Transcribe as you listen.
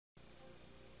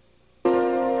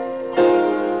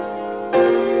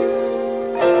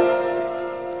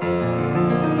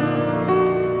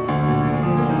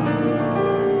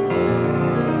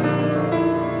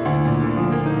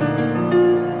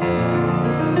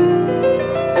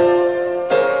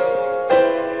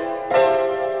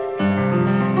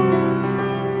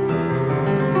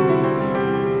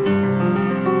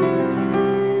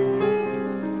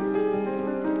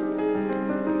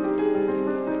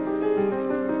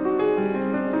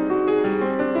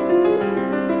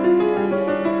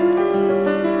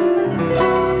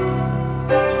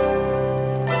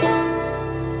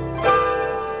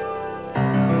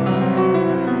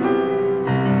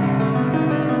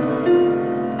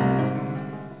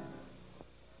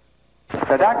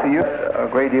Now, Doctor, you, a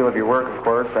great deal of your work, of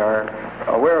course, are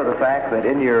aware of the fact that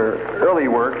in your early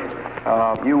work,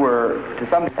 you were, to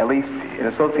some, at least in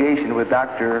association with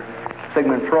Dr.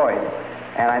 Sigmund Freud.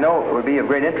 And I know it would be of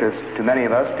great interest to many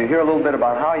of us to hear a little bit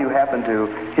about how you happened to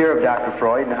hear of Dr.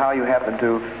 Freud and how you happened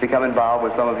to become involved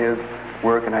with some of his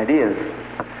work and ideas.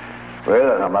 Well,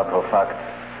 as a matter of fact,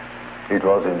 it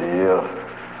was in the year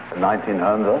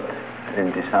 1900,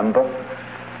 in December,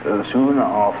 soon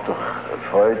after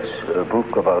Freud's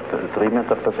book about dream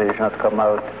interpretation had come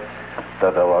out,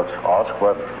 that I was asked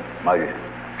by my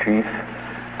chief,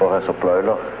 Professor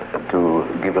Bleuler, to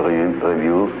give a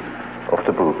review of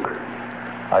the book.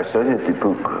 I studied the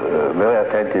book very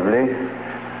attentively,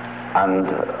 and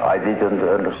I didn't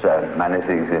understand many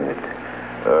things in it.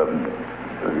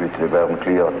 It weren't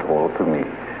clear at all to me.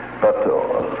 But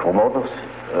from other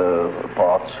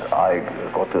parts, I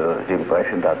got the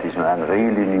impression that this man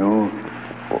really knew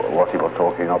what he was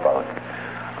talking about.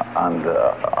 And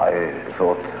I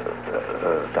thought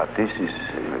that this is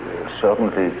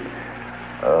certainly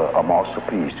a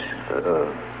masterpiece,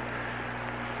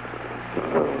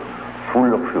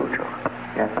 full of future.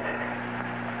 Yes.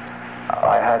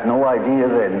 I had no idea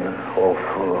then of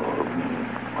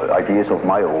ideas of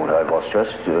my own. I was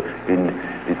just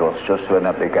it was just when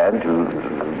I began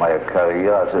my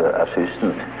career as an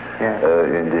assistant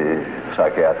in the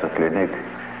psychiatric clinic.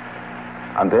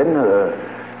 And then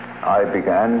I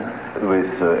began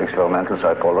with experimental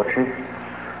psychology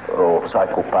or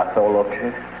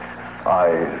psychopathology. I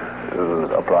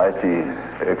applied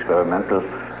the experimental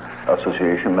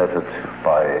association method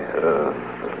by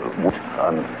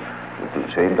and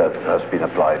the same that has been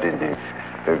applied in the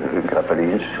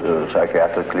Grappelin's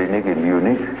psychiatric clinic in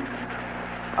Munich,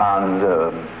 and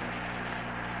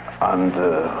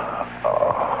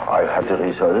I had the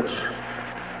results,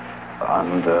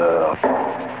 and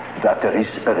that there is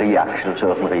a reaction, a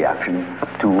certain reaction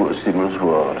to a stimulus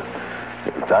word.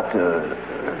 That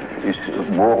is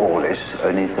more or less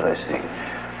uninteresting.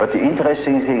 But the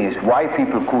interesting thing is why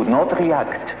people could not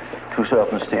react to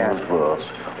certain stimulus words,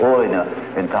 or in an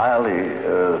entirely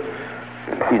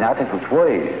inadequate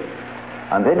way.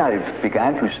 And then I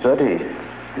began to study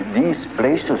these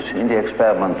places in the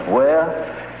experiment where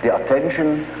the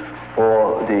attention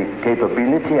or the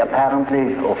capability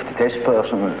apparently of the test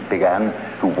person began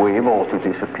to waver or to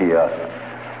disappear.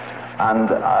 And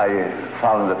I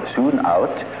found soon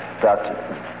out that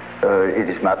it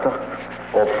is matter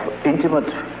of intimate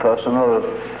personal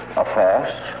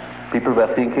affairs people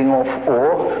were thinking of,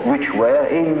 or which were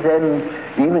in them,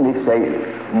 even if they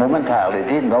momentarily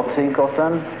did not think of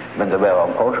them, when they were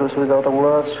unconscious, with other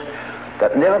words,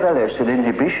 that nevertheless an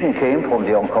inhibition came from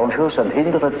the unconscious and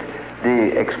hindered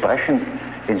the expression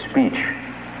in speech.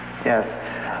 Yes.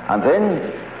 And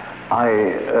then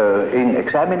in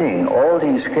examining all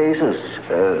these cases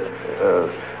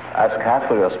as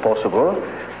carefully as possible,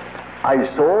 I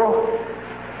saw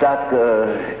that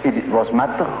it was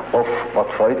matter of what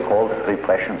Freud called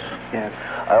repressions. Yes.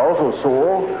 I also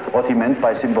saw what he meant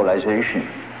by symbolization.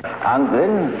 And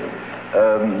then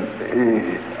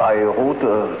I wrote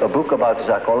a book about the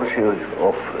psychology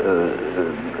of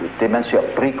dementia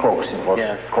precox, it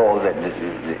was called,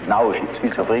 now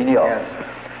schizophrenia. Yes.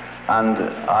 And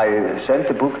I sent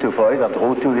the book to Freud and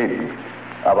wrote to him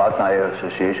about my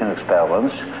association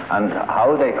experiments and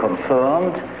how they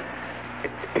confirmed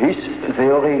his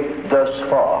theory thus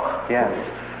far. Yes.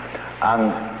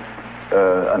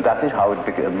 And that is how it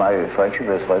began, my friendship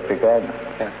with Freud began.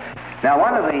 Yes. Now,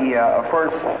 one of the, of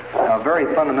course,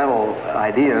 very fundamental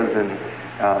ideas in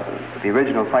the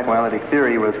original psychoanalytic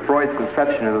theory was Freud's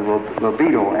conception of the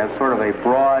libido as sort of a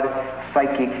broad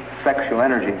psychic sexual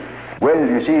energy. Well,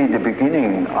 you see, in the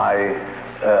beginning, I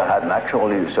had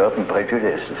naturally certain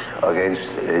prejudices against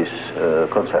his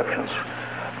conceptions.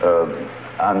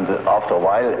 And after a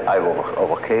while, I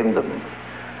overcame them.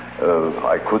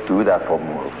 I could do that from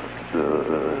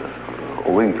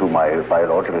owing to my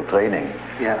biological training.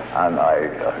 Yes. And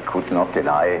I could not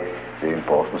deny the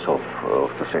importance of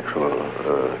the sexual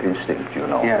instinct, you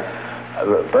know. Yes.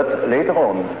 But later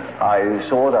on, I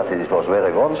saw that it was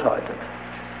very one-sided.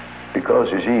 Because,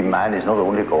 you see, man is not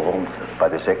only governed by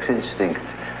the sex instinct,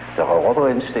 there are other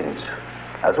instincts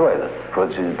as well. For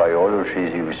instance, in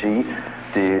biology, you see,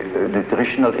 the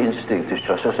nutritional instinct is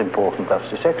just as important as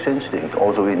the sex instinct.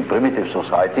 Also, in primitive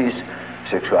societies,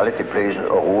 sexuality plays a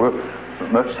role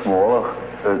much smaller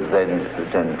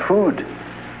than food.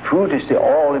 Food is the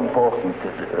all-important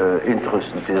interest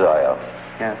and desire.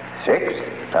 Yes. Sex,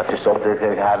 that is something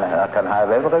they can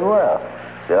have everywhere.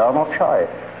 They are not shy.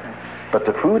 But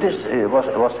the food is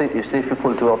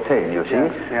difficult to obtain, you see?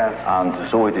 Yes, yes. And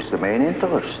so it is the main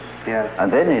interest. Yes.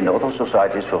 And then in other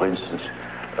societies, for instance,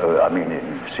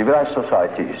 in civilized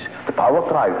societies, the power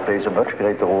drive plays a much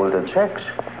greater role than sex.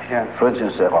 Yes. For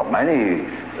instance, there are many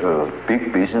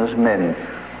big businessmen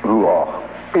who are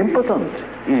impotent,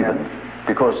 even,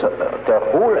 because their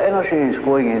whole energy is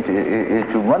going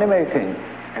into money making.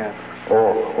 Yes.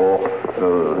 Or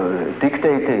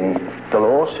dictating the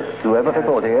laws to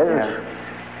everybody else. Yes.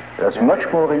 That's much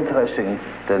more interesting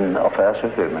than affairs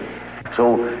with women.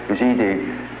 So, you see, the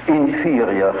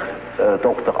inferior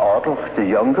Dr. Adolf, the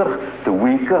younger, the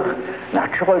weaker,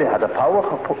 naturally had a power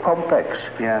complex.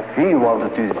 Yes. He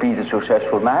wanted to be the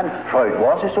successful man. Freud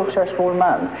was a successful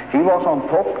man. He was on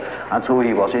top, and so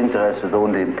he was interested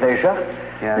only in pleasure,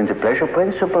 in the pleasure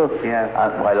principle,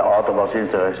 and while Adolf was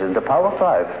interested in the power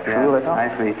drive. Sure enough. I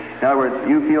see. In other words,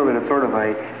 you feel that it's sort of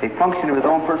a function of his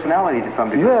own personality to some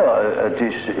degree. Yeah,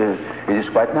 it is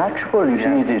quite natural. You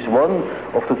see, it is one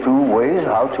of the two ways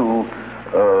how to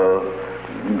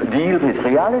deal with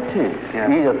reality.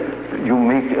 Either you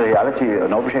make reality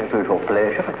an object of your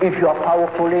pleasure, if you are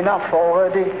powerful enough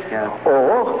already,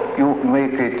 or you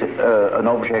make it an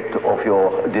object of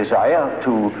your desire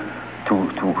to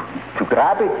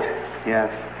grab it. Yes,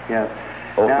 yes.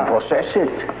 Or to possess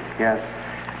it. Yes.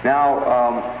 Now,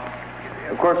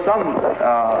 of course, some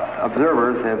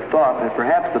observers have thought that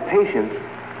perhaps the patients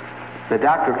that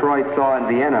Dr. Freud saw in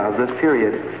Vienna of this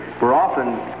period were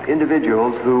often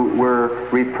individuals who were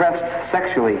repressed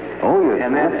sexually. Oh, yes.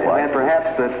 And then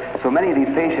perhaps that so many of these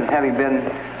patients having been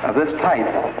of this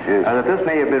type, that this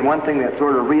may have been one thing that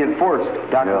sort of reinforced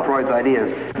Dr. Freud's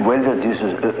ideas. Well, that is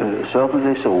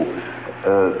certainly so,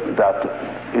 that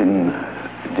in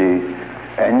the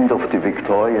end of the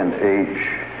Victorian age,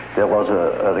 there was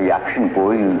a reaction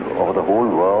going over the whole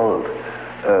world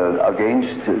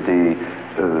against the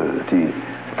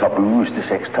taboos, the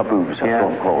sex taboos, as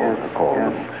one called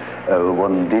them.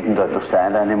 One didn't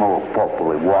understand anymore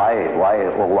properly why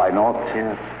or why not.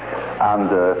 And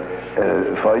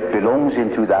Freud belongs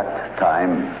into that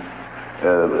time,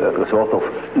 a sort of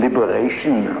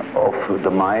liberation of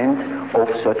the mind of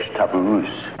such taboos.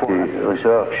 The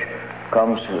research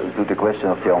comes to the question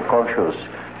of the unconscious.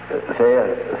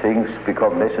 There things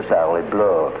become necessarily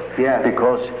blurred,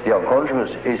 because the unconscious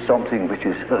is something which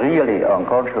is really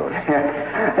unconscious.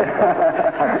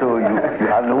 And so you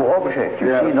have no object, you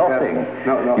see nothing.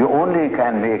 No. You only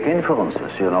can make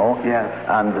inferences, you know.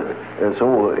 And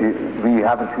so we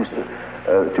have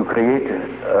to create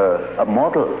a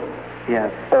model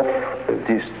of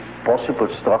this possible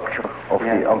structure of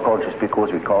the unconscious,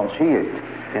 because we can't see it.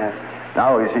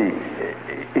 Now, you see,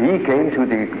 he came to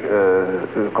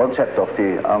the concept of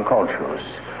the unconscious,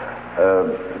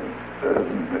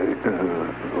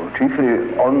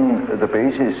 chiefly on the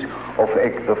basis of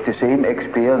the same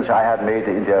experience I had made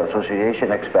in the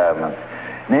association experiment,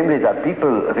 namely that people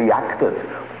reacted.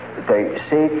 They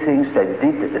said things, they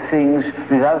did things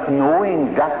without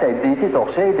knowing that they did it or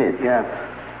said it.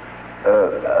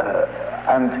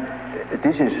 And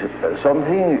this is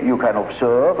something you can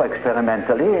observe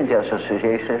experimentally in the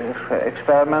association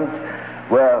experiment,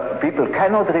 where people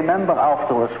cannot remember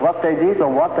afterwards what they did or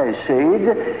what they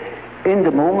said in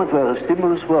the moment where the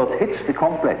stimulus word hits the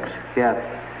complex.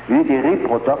 With the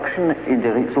reproduction, in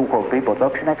the so-called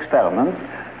reproduction experiment,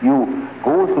 you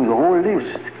go through the whole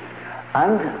list,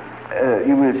 and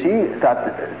you will see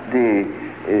that the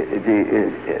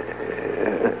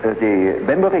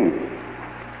memory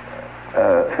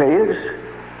fails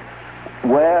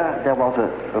where there was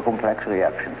a complex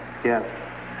reaction.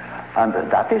 And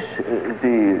that is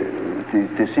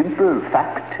the simple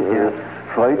fact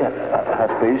Freud has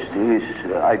based his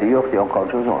idea of the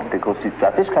unconscious on, because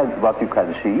that is what you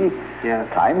can see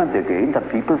time and again, that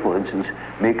people, for instance,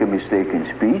 make a mistake in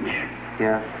speech,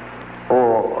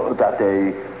 or that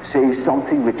they say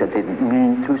something which they didn't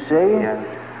mean to say,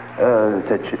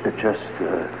 that just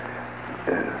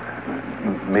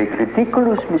make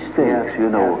ridiculous mistakes, you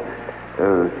know.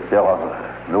 There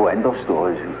are no end of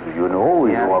stories, you know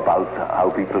about how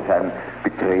people can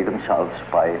betray themselves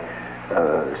by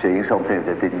saying something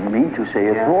they didn't mean to say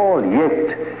at all,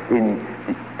 yet in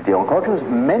the unconscious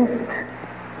meant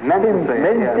him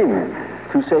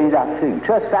to say that thing,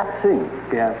 just that thing.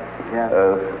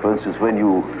 For instance, when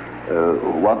you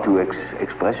want to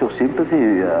express your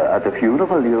sympathy at a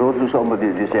funeral, you go to somebody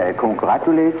and you say, I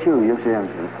congratulate you. You say,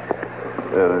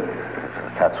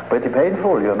 that's pretty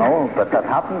painful, you know, but that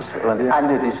happens,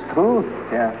 and it is true.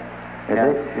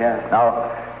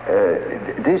 Now,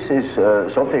 this is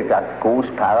something that goes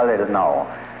parallel now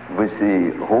with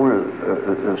the whole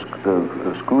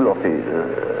school of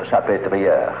the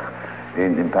Salpêtrière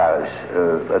in Paris.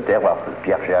 There was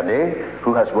Pierre Janet,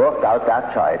 who has worked out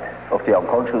that side of the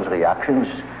unconscious reactions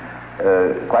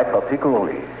quite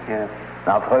particularly. Yes.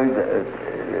 Now Freud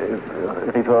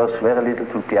refers very little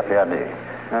to Pierre Janet.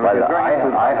 Well,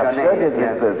 I have studied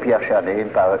with Pierre Janet in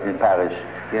Paris,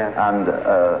 yes.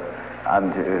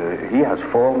 and he has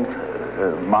formed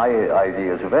my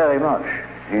ideas very much.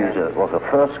 He was a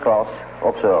first-class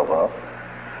observer,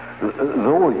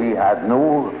 though he had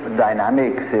no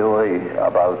dynamic theory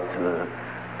about,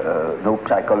 no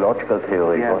psychological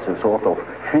theory. It was a sort of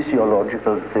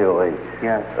physiological theory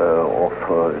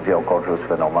of the unconscious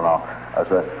phenomena as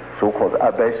a so-called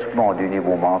abaissement du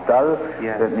niveau mental.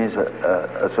 That means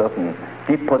a certain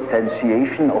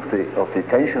depotentiation of the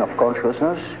tension of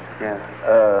consciousness.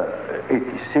 It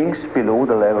sinks below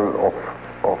the level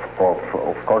of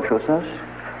consciousness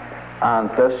and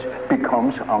thus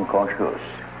becomes unconscious.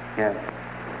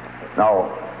 Now,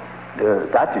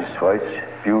 that is Freud's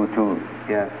view too.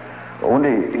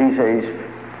 Only he says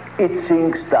it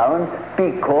sinks down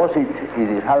because it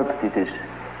is helped, it is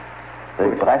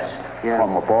repressed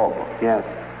from above.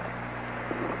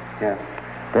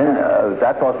 Then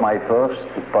that was my first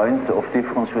point of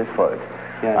difference with Freud.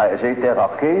 I say there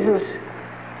are cases,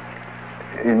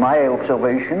 in my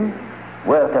observation,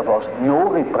 where there was no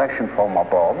repression from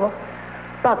above,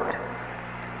 but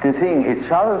the thing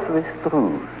itself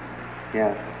withdrew.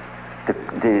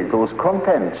 Those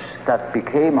contents that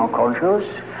became unconscious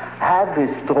had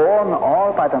withdrawn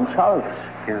all by themselves.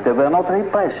 They were not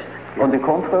repressed. On the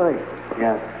contrary.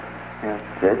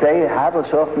 They have a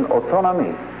certain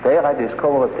autonomy. There I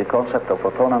discovered the concept of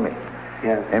autonomy.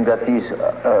 And that these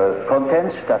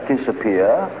contents that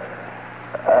disappear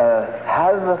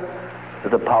have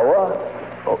the power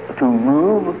to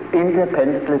move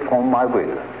independently from my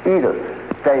will. Either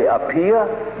they appear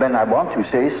when I want to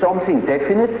say something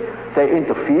definite, they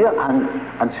interfere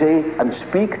and say and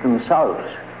speak themselves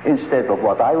instead of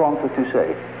what I wanted to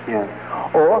say.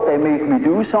 Or they make me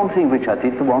do something which I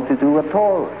didn't want to do at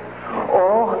all.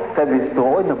 Or they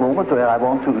withdraw in the moment where I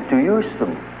want to use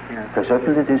them. They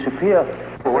suddenly disappear.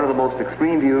 One of the most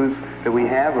extreme views that we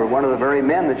have, or one of the very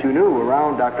men that you knew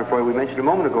around Dr. Freud, we mentioned a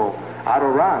moment ago, Otto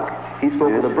Rank. He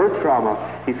spoke of the birth trauma.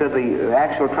 He said the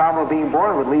actual trauma of being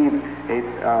born would leave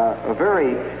a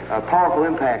very powerful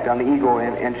impact on the ego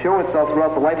and show itself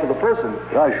throughout the life of the person.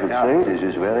 I should say this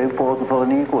is very important for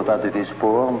an ego, that it is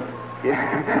born.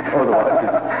 Otherwise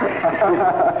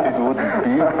it wouldn't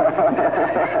be.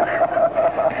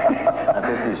 And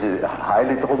that is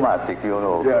highly traumatic, you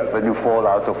know, when you fall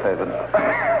out of heaven.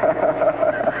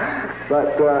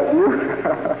 But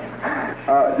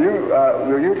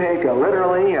will you take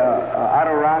literally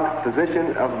Otto Rank's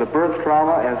position of the birth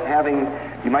trauma as having,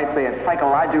 you might say, a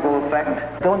psychological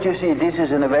effect? Don't you see, this is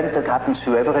an event that happens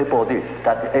to everybody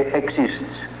that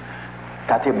exists,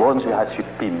 that once has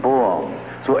been born.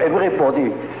 So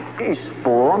everybody is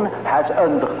born, has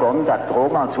undergone that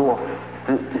trauma, and so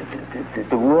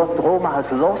the word trauma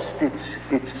has lost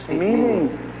its meaning.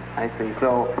 I see.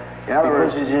 So, in other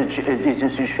words, it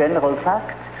is a general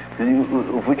fact,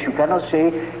 of which you cannot say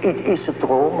it is a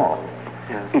trauma.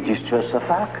 It is just a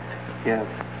fact. Yes,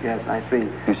 I see.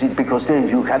 You see, because then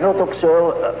you cannot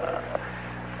observe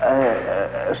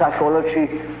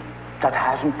psychology that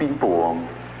hasn't been born.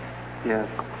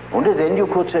 Only then you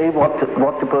could say what the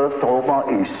birth trauma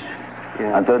is.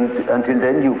 And then, until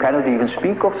then you cannot even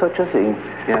speak of such a thing.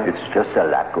 It's just a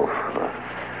lack of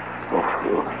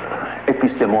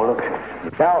epistemology.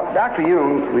 Now, Dr.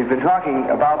 Jung, we've been talking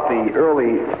about the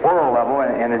early oral level,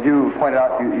 and as you pointed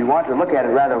out, you want to look at it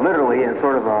rather literally as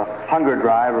sort of a hunger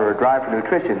drive or a drive for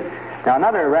nutrition. Now,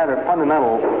 another rather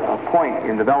fundamental point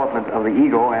in development of the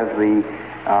ego, as the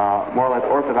more or less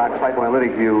orthodox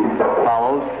psychoanalytic view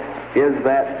follows, is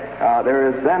that there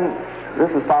is then,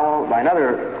 this is followed by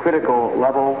another critical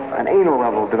level, an anal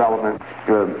level development.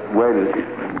 Well,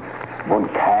 one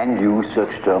can use such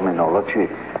terminology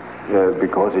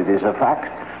because it is a fact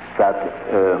that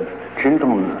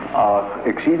children are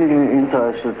exceedingly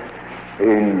interested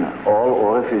in all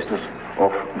orifices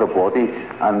of the body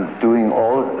and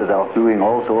they are doing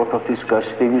all sorts of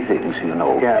disgusting things, you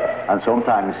know. And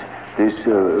sometimes this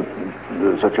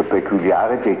such a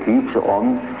peculiarity keeps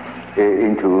on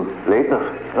into later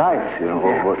life, you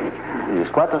know. It is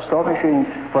quite astonishing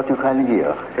what you can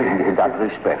hear in that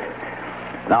respect.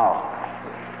 Now,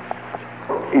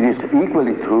 it is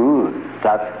equally true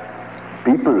that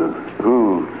people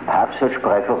who have such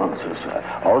preferences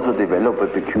also develop a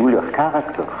peculiar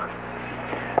character.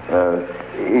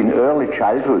 In early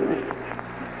childhood,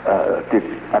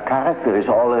 a character is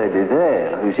already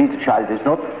there. You see, the child is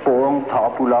not born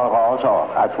tabula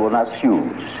rasa, as one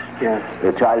assumes. Yes.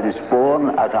 The child is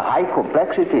born as a high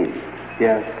complexity.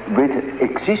 Yes. With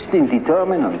existing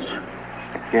determinants.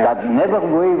 Yes. That never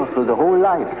waver through the whole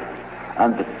life.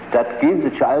 And that gives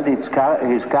the child his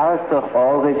character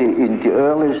already in the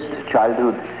earliest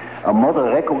childhood. A mother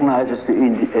recognizes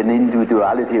an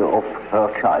individuality of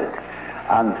her child.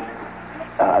 And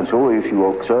so if you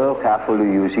observe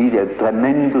carefully, you see the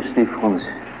tremendous difference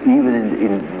even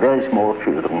in very small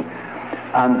children.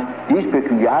 And these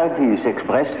peculiarities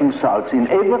express themselves in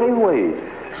every way.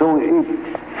 So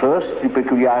first the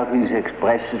peculiarities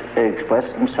express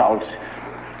themselves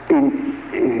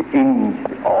in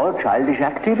all childish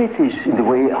activities, in the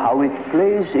way how it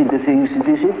plays, in the things it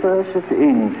is interested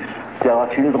in. There are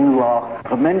children who are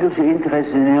tremendously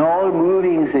interested in all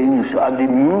moving things, and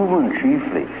in movement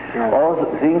chiefly. Yeah. All the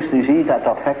things you see that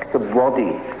affect the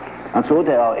body. And so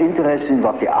they are interested in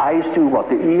what the eyes do, what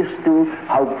the ears do,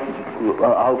 how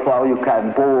far you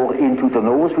can bore into the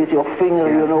nose with your finger,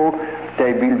 yeah. You know.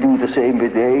 They will do the same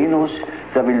with the anus.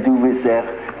 They will do with their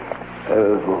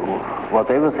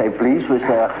whatever they please with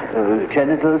their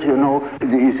genitals, you know.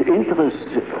 These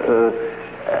interests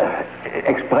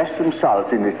express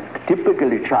themselves in a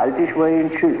typically childish way in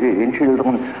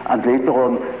children, and later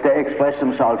on they express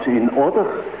themselves in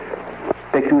other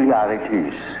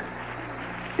peculiarities,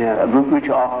 yeah. Which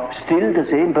are still the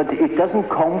same, but it doesn't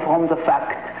come from the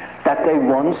fact that they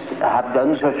once have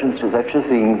done such and such a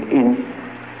thing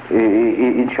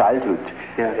in childhood.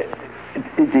 Yeah.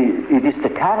 It is the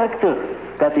character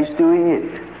that is doing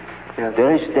it. Yes.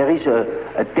 There is a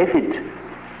definite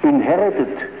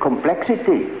inherited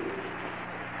complexity,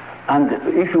 and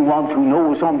if you want to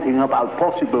know something about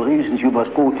possible reasons, you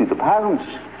must go to the parents.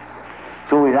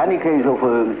 So in any case of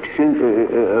a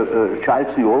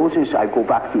child's neurosis, I go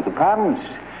back to the parents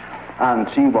and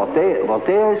see what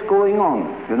there is going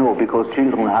on, you know, because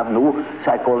children have no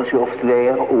psychology of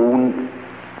their own,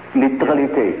 literally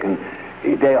taken.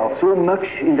 They are so much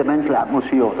in the mental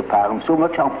atmosphere of the parents, so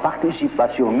much en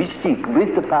participation mystique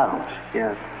with the parents.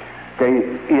 Yes. They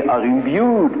are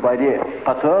imbued by the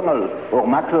paternal or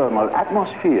maternal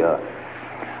atmosphere,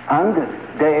 and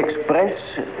they express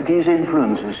these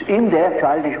influences in their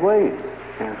childish way.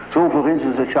 Yes. So, for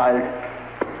instance, a child,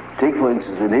 take for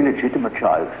instance an illegitimate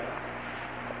child,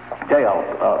 they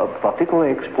are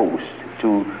particularly exposed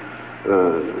to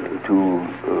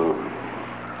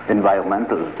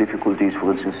environmental difficulties,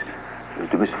 for instance,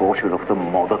 the misfortune of the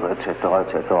mother, etc.,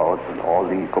 all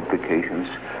the complications.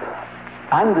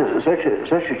 And such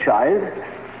a child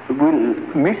will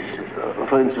miss,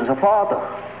 for instance, a father.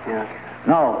 Yeah.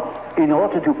 Now, in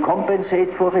order to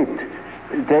compensate for it,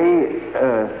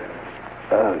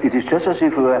 it is just as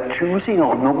if we were choosing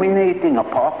or nominating a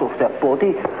part of their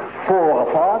body for a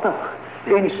father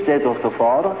instead of the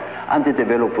father, and they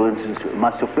develop, for instance,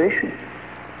 masturbation.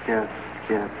 Yeah.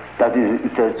 Yeah. That is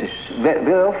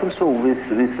very often so with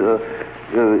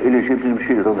illegitimate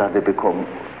children, that they become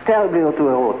terribly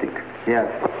autoerotic. Yes.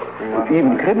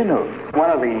 Even criminal.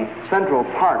 One of the central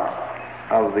parts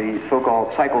of the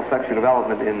so-called psychosexual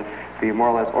development in the more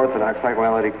or less orthodox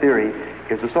psychoanalytic theory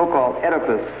is the so-called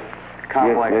Oedipus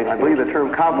complex. Yes, I believe the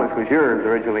term complex was yours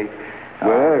originally.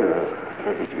 Well,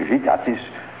 you see, that is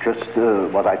just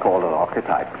what I call an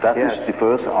archetype. That is the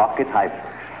first archetype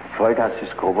Freud has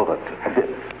discovered. The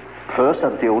first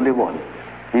and the only one.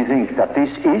 He thinks that this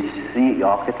is the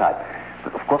archetype.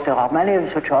 But of course, there are many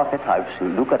such archetypes. You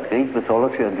look at Greek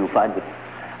mythology and you find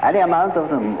any amount of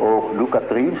them, or look at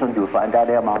dreams and you find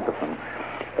any amount of them.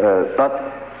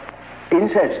 But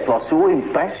incest was so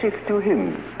impressive to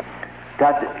him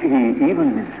that he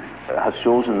even has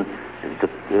chosen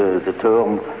the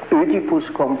term Oedipus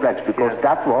complex, because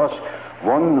that was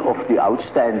one of the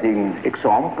outstanding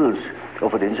examples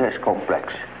of an incest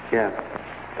complex. Yeah.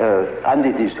 And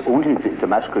it is only the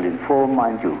masculine form,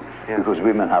 mind you, because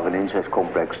women have an incest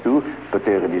complex too, but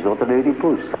there it is not an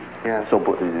Oedipus. Yeah. So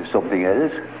it is something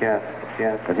else. Yeah.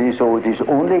 Yeah. So it is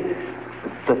only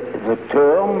the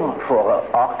term for an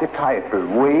archetypal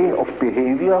way of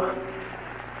behavior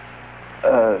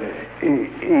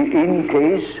in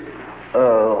case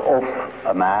of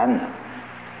a man's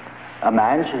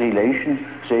relation,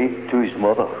 say, to his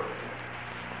mother.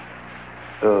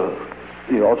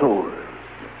 It also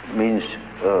means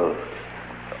to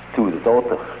the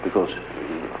daughter, because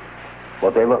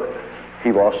whatever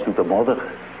he was to the mother,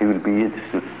 he will be it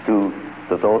to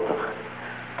the daughter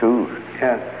too.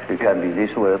 Yes. It can be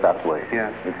this way or that way.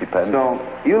 Yes. It depends. So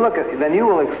you look at, then you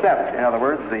will accept, in other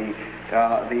words, the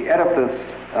Oedipus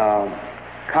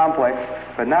complex,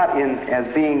 but not in as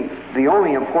being the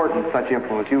only important such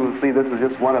influence. You will see this is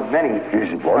just one of many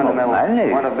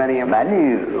fundamental,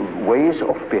 many ways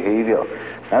of behavior.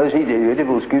 Now, see, the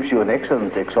Oedipus gives you an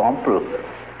excellent example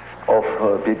of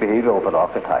the behavior of an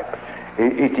archetype.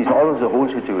 It is always the whole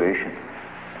situation.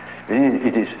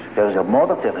 There is a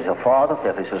mother, there is a father,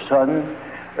 there is a son,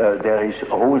 there is a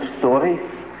whole story,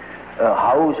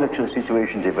 how such a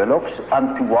situation develops,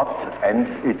 and to what end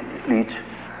it leads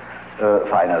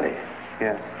finally.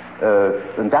 Yes.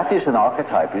 And that is an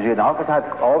archetype. You see, an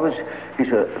archetype always is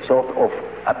a sort of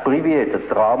abbreviated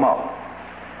drama.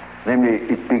 Namely,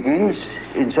 it begins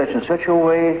in such and such a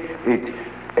way, it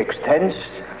extends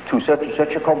to such and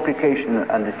such a complication,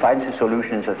 and it finds a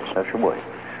solution in such and such a way.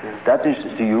 Yes. That is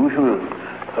the usual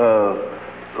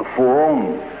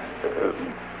form.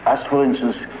 As for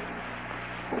instance,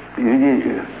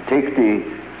 you take the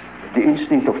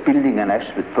instinct of building a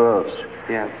nest with birds.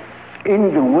 Yes.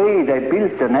 In the way they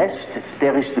build the nest,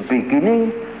 there is the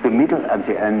beginning, the middle, and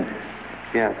the end.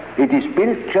 Yes. It is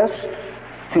built just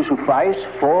to suffice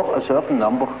for a certain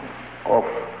number of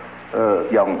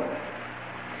young.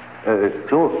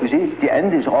 So, you see, the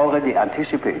end is already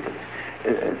anticipated.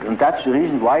 And that's the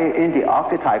reason why in the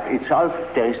archetype itself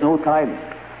there is no time.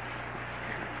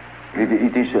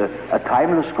 It is a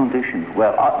timeless condition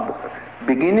where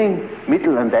beginning,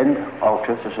 middle, and end are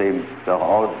just the same. They're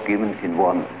all given in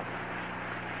one.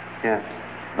 Yes.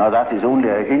 Now that is only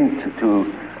a hint to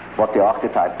what the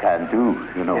archetype can do,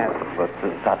 you know, yes. But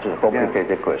that's a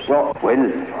complicated question. Well,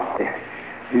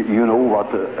 you know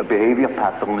what a behavior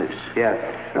pattern is. Yes.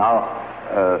 Now,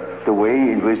 the way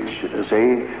in which,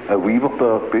 say, a weaver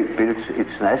bird builds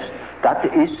its nest, that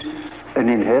is an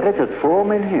inherited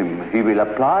form in him. He will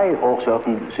apply all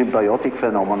certain symbiotic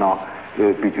phenomena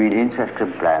between insects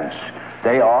and plants.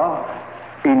 They are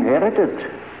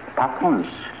inherited patterns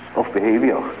of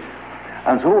behavior.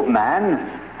 And so man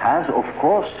has, of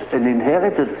course, an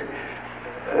inherited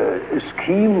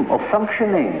scheme of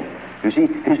functioning. You see,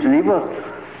 his liver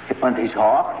and his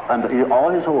heart and all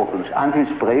his organs and his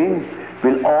brain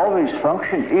will always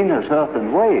function in a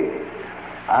certain way,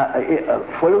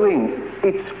 following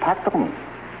its pattern.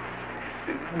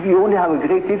 We only have a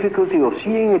great difficulty of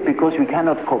seeing it because we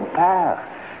cannot compare.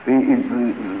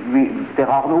 There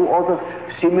are no other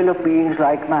similar beings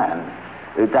like man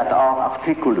that are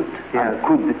articulate and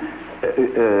could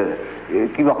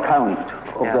give account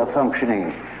of their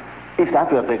functioning. If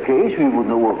that were the case, we would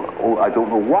know, I don't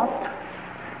know what.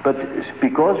 But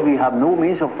because we have no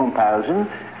means of comparison,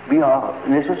 we are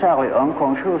necessarily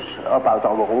unconscious about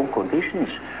our own conditions.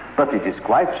 But it is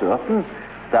quite certain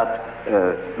that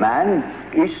man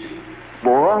is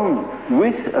born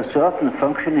with a certain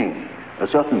functioning, a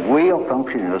certain way of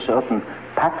functioning, a certain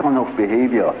pattern of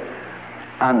behavior.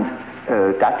 And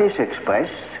that is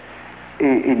expressed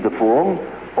in the form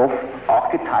of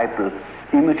archetypal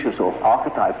images or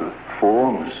archetypal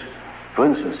forms. For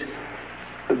instance,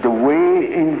 the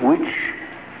way in which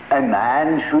a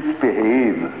man should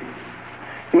behave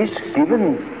is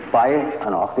given by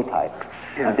an archetype.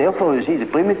 Yeah. And therefore, you see, the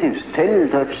primitives tell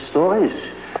such stories.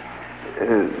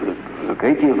 A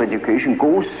great deal of education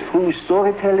goes through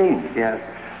storytelling. Yes.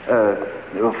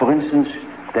 For instance,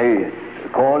 they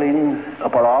call in a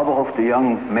palaver of the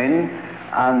young men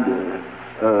and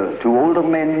to older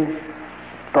men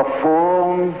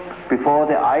perform before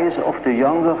the eyes of the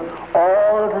younger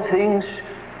all the things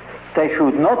they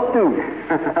should not do.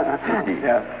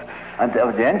 Yeah. And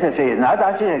at the end they say, now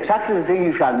that is exactly the thing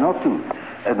you shall not do.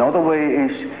 Another way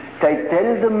is they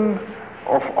tell them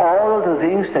of all the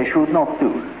things they should not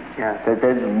do. Yeah.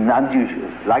 And you,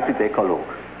 like the Decalogue,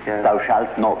 yeah. Thou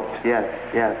shalt not. Yes,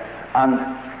 yes. And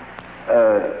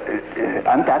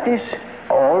that is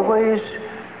always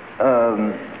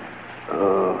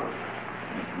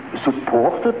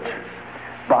supported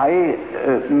by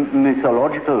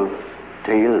mythological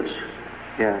tales.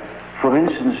 Yes. For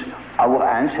instance, our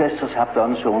ancestors have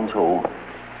done so and so,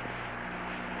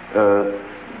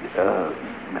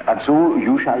 and so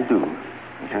you shall do.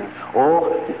 Yes. Or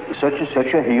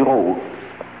such a hero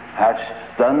has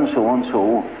done so and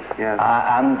so, yes.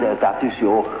 And that is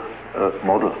your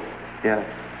model. Yes.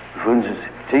 For instance,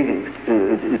 take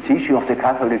the teaching of the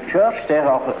Catholic Church. There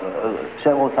are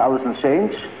several thousand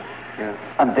saints, yes.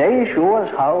 And they show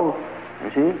us how,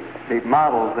 you see, the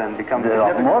models then become the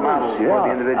models for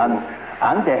the individual.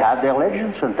 And they have their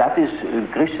legends, and that is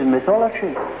Christian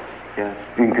mythology. Yes.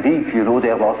 In Greek, you know,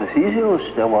 there was a Theseus,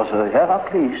 there was a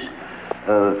Heracles,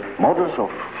 models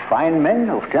of fine men,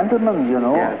 of gentlemen, you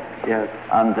know. Yes, yes.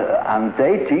 And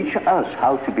they teach us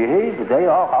how to behave. They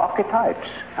are archetypes.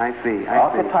 I see.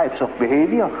 Archetypes of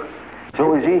behavior.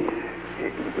 So you see,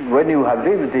 when you have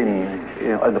lived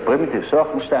in under primitive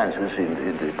circumstances,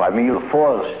 in the primeval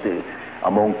forest,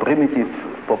 among primitive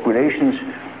populations,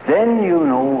 then you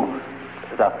know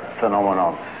that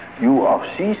phenomenon. You are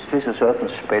seized with a certain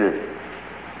spell,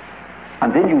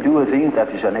 and then you do a thing that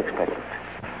is unexpected.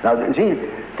 Now, see,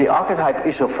 the archetype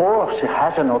is a force, it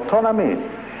has an autonomy.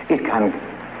 It can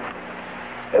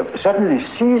suddenly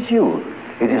seize you.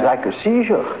 It is like a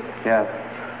seizure. Yeah.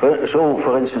 So,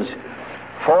 for instance,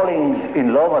 falling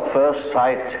in love at first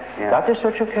sight, that is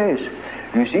such a case.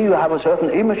 You see, you have a certain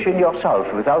image in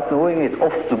yourself without knowing it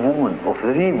of the woman, of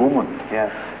the woman. Yeah.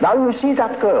 Now you see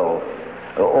that girl,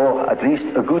 or at least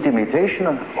a good imitation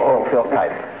of your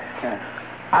type. Yeah.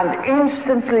 And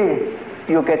instantly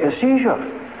you get a seizure,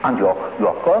 and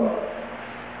you're gone.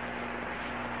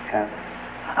 Yeah.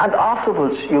 And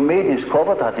afterwards you may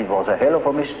discover that it was a hell of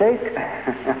a mistake.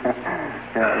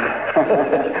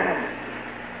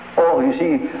 Or you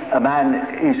see, a man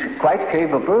is quite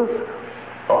capable,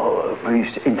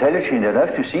 he's intelligent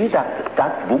enough to see that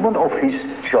that woman of his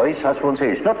choice, as one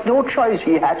says, not no choice,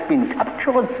 he has been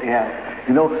captured. Yeah.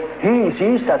 You know, he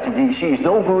sees that she is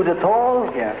no good at all,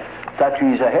 that she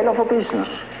is a hell of a business.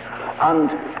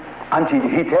 And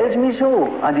he tells me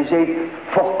so, and he said,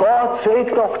 for God's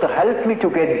sake, doctor, help me to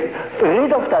get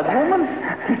rid of that woman.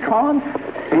 He can't.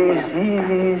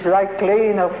 He's like clay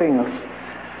in her fingers.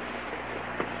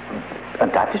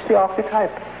 And that is the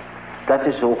archetype. That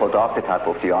is the so-called archetype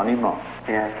of the anima.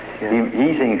 Yeah.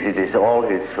 He thinks it is all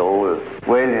his soul.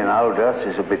 Well, you know, that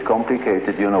is a bit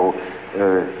complicated, you know.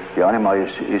 The anima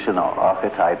is an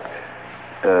archetype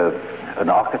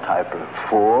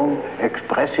form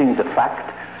expressing the fact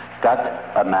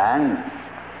that a man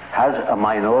has a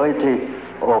minority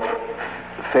of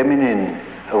feminine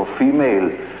or female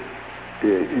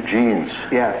genes.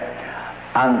 Yeah.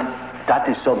 And that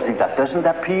is something that doesn't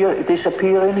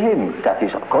disappear in him, that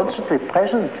is constantly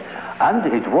present, and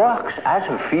it works as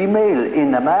a female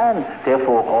in a man.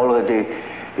 Therefore, already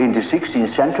in the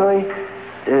 16th century,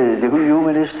 the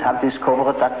humanists have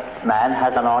discovered that man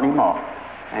has an anima.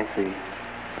 I see.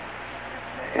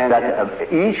 And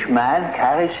that each man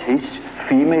carries his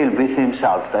female with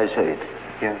himself, they say it.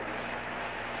 Yeah.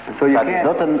 And so you that can't...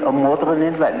 is not a modern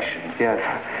invention. Yes.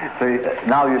 So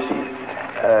now you see,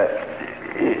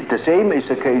 the same is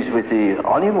the case with the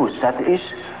animus. That is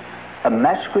a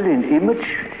masculine image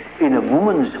in a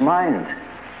woman's mind,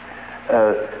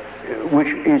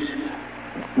 which is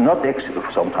not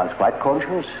sometimes quite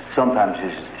conscious, sometimes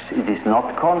it is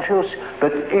not conscious,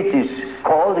 but it is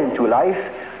called into life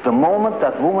the moment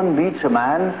that woman meets a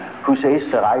man who says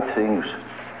the right things.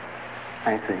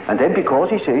 I see. And then because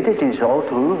he said it is all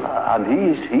true, and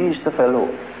he is the fellow.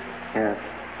 Yes.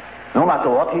 No matter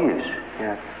what he is.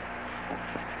 Yes.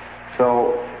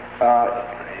 So,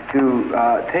 to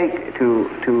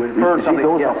infer something...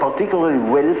 Those are particularly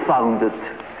well-founded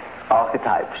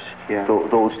archetypes,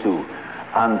 those two.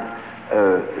 And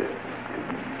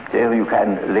there you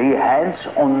can lay hands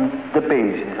on the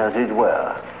basis, as it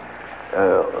were,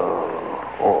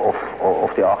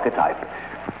 of the archetype.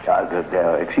 They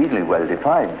are exceedingly well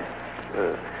defined.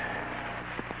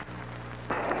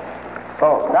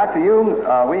 Oh, Dr.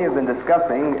 Jung, we have been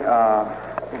discussing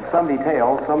in some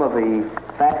detail some of the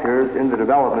factors in the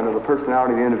development of the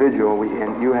personality of the individual,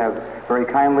 and you have very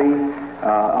kindly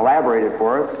elaborated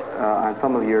for us on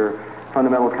some of your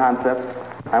fundamental concepts.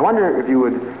 I wonder if you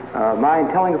would mind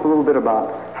telling us a little bit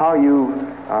about how you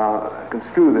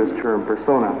construe this term,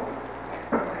 persona.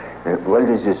 Well,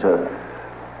 this is a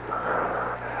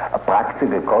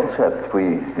practical concept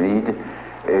we need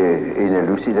in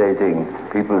elucidating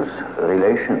people's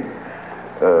relation.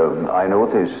 I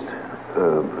noticed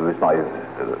with my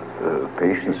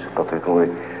patients,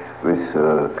 particularly with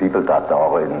people that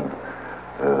are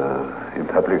in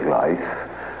public life,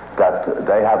 that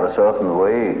they have a certain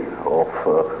way of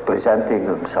presenting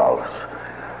themselves.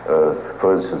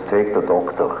 For instance, take the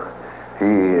doctor.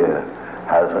 He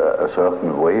has a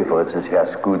certain way. For instance, he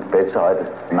has good bedside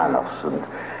manners,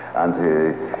 and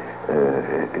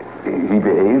he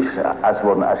behaves as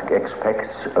one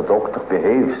expects a doctor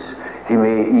behaves. He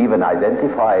may even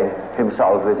identify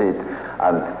himself with it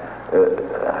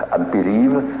and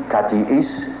believe that he is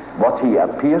what he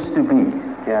appears to be.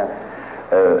 Yeah.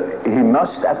 He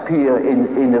must appear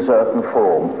in a certain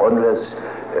form, unless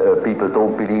people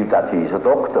don't believe that he is a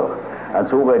doctor. And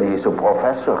so when he is a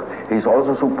professor, he's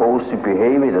also supposed to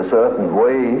behave in a certain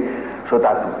way so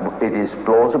that it is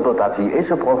plausible that he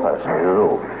is a professor, you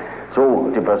know.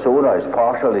 So the persona is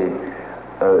partially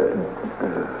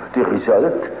the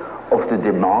result of the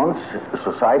demands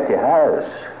society has.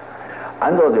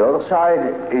 And on the other side,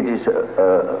 it is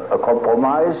a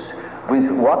compromise with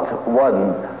what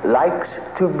one likes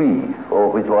to be,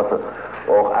 or with what,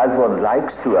 or as one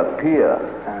likes to appear,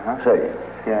 say.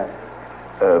 Yes.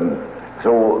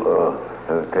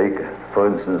 Take, for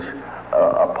instance,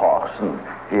 a parson.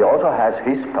 He also has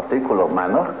his particular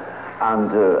manner,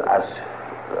 and as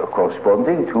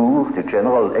corresponding to the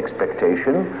general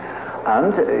expectation,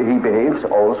 and he behaves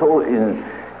also in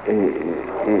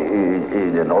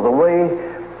another way,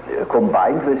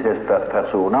 combined with his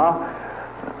persona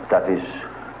that is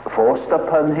forced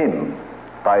upon him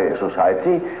by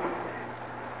society,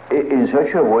 in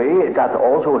such a way that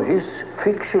also his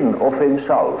fiction of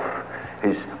himself,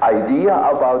 his idea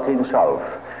about himself,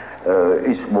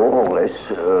 is more or less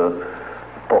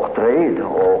portrayed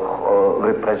or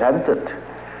represented.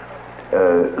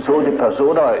 So the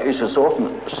persona is a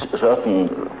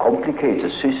certain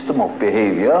complicated system of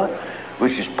behavior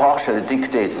which is partially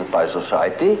dictated by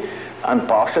society and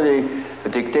partially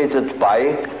dictated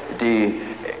by the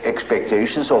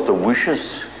expectations or the wishes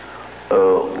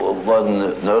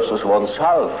one nurses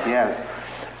oneself. Yes.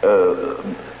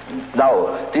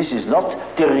 Now, this is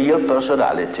not the real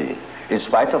personality, in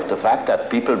spite of the fact that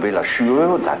people will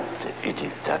assure you that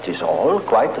that is all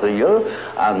quite real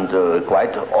and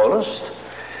quite honest,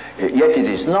 yet it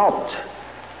is not.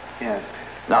 Yes.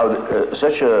 Now,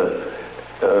 such a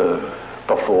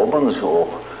performance, or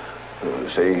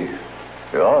say,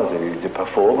 the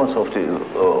performance of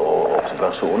the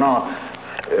persona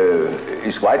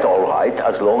is quite all right,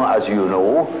 as long as you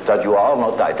know that you are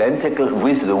not identical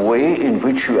with the way in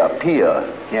which you appear.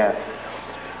 Yes.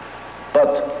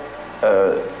 But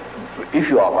if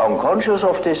you are unconscious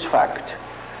of this fact,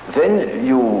 then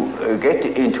you get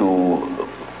into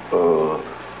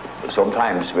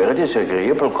sometimes very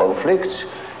disagreeable conflicts.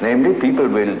 Namely, people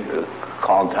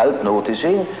can't help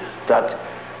noticing that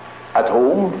at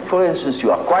home, for instance,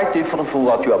 you are quite different from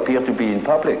what you appear to be in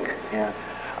public. Yeah.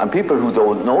 And people who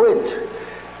don't know it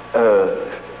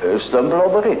stumble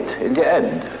over it in the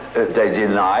end. They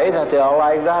deny that they are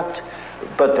like that,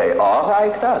 but they are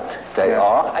like that. They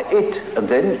are it. And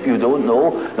then you don't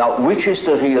know, now, which is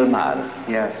the real man?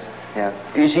 Yes, yes.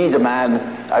 Is he the man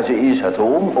as he is at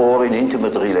home or in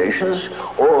intimate relations,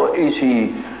 or is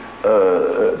he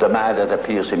the man that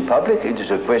appears in public? It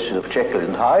is a question of Jekyll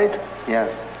and Hyde.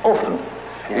 Yes. Often.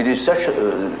 It is such,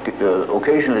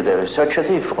 occasionally there is such a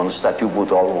difference that you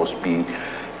would almost be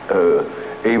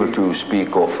able to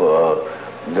speak of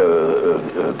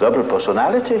the double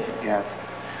personality. Yes.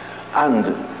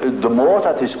 And the more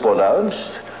that is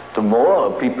pronounced, the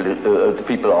more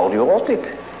people are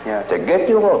neurotic. Yes. They get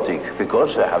neurotic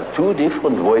because they have two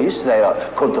different ways. They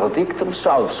contradict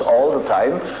themselves all the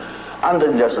time, and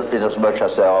in as much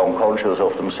as they are unconscious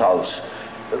of themselves,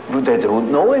 they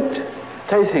don't know it.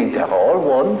 They think they're all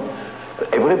one.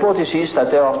 Everybody sees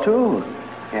that there are two.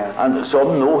 Yeah. And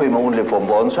some know him only from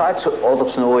one side, so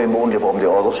others know him only from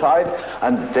the other side.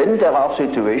 And then there are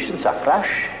situations that clash,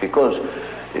 because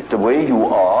the way you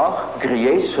are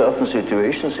creates certain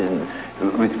situations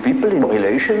with people in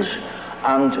relations,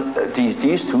 and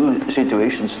these two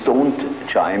situations don't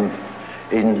chime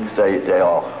in. They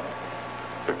are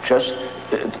just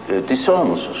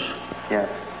dissonances. Yes,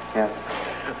 yes.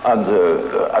 And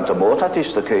the more that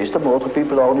is the case, the more the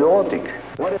people are neurotic.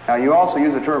 Now, you also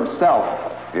use the term self.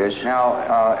 Yes.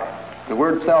 Now, the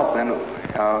word self, then,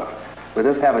 would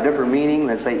this have a different meaning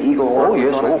than, say, ego or... Oh,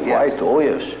 yes, oh, quite, oh,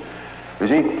 yes. You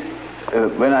see,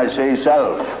 when I say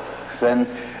self, then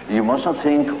you must not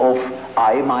think of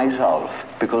I, myself,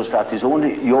 because that is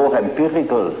only your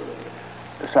empirical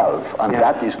self, and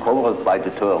that is covered by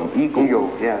the term ego.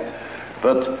 Ego, yes.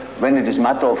 But when it is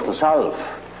matter of the self,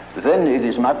 then it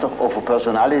is matter of a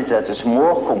personality that is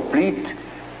more complete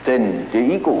than the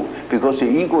ego, because the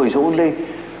ego is only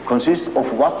consists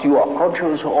of what you are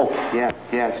conscious of. Yes,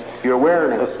 yes. Your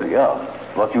awareness.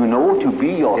 What you know to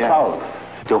be yourself.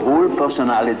 Yes. The whole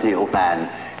personality of man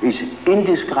is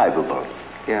indescribable.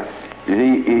 Yes.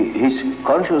 His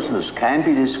consciousness can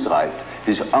be described.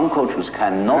 His unconscious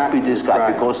cannot be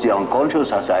described, because the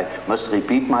unconscious, as I must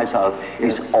repeat myself,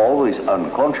 is always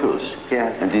unconscious.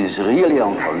 Yes. And it is really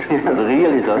unconscious. It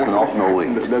really does not know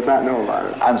it. Does not know about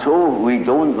it. And so we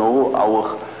don't know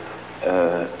our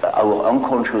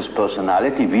unconscious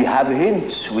personality. We have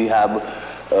hints. We have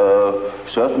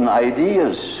certain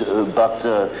ideas, but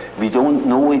we don't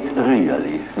know it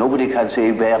really. Nobody can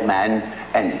say where man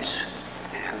ends.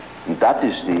 And that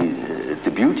is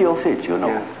the beauty of it, you know.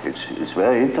 Yeah. It's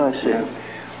very interesting.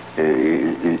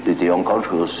 Yeah. The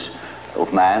unconscious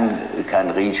of man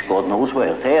can reach God knows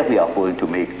where. There we are going to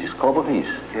make discoveries.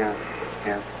 Yes,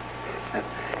 yes.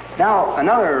 Now,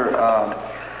 another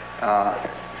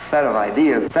set of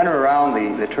ideas center around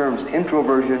the terms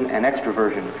introversion and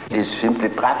extroversion. It's simply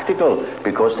practical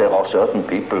because there are certain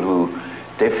people who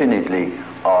definitely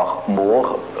are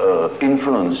more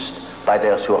influenced by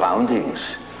their surroundings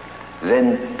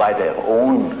than by their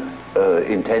own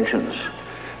intentions.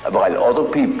 While there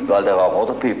are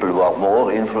other people who are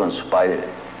more influenced by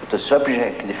the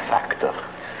subjective factor.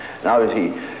 Now you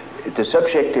see, the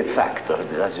subjective factor,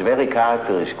 that's very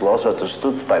characteristic, was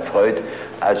understood by Freud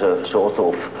as a sort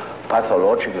of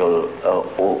pathological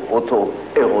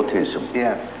autoerotism.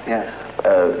 Yes, yes.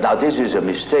 Now this is a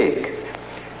mistake.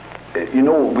 You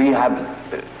know, we have,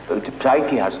 the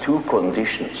psyche has two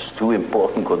conditions, two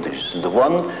important conditions. The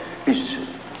one is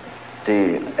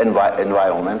the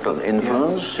environmental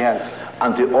influence, yes.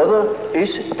 And the other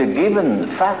is the given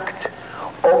fact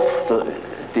of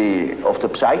the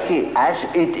psyche as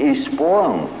it is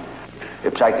born.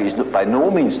 The psyche is by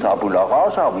no means tabula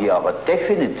rasa. We are a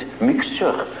definite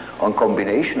mixture and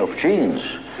combination of genes,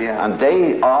 and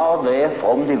they are there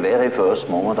from the very first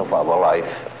moment of our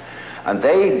life. And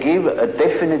they give a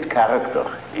definite character,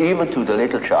 even to the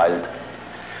little child.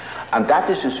 And that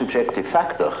is a subjective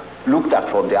factor, looked at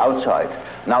from the outside.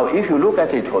 Now, if you look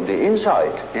at it from the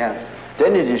inside, yes,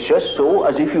 then it is just so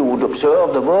as if you would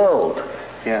observe the world.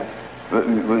 Yes.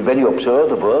 When you observe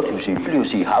the world, you see people, you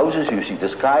see houses, you see the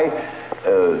sky,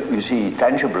 you see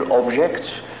tangible objects.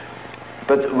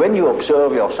 But when you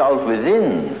observe yourself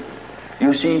within,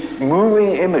 you see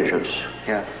moving images.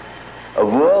 Yes. A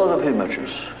world of images.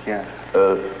 Yes.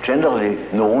 Generally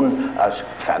known as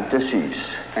fantasies.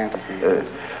 Fantasies.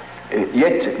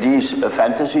 Yet these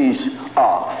fantasies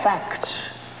are facts.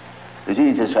 You see,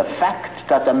 it is a fact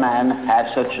that a man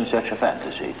has such and such a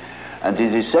fantasy. And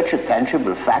it is such a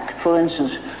tangible fact, for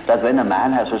instance, that when a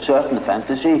man has a certain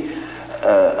fantasy,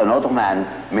 another man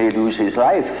may lose his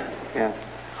life. Yes.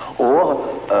 Or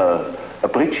a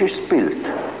bridge is built.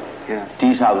 Yes.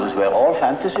 These houses were all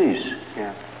fantasies.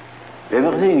 Yes.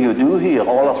 Everything you do here,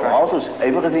 all of the right. houses,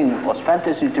 everything was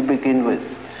fantasy to begin with.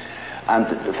 And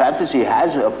fantasy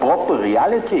has a proper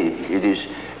reality.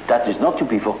 That is not to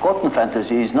be forgotten.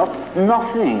 Fantasy is not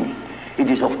nothing. It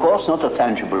is, of course, not a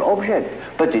tangible object,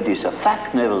 but it is a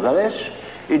fact, nevertheless.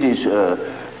 It is, a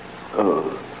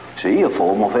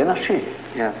form of energy.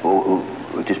 Yes.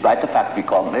 Despite the fact we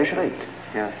can't measure it.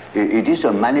 Yes. It is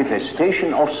a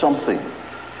manifestation of something.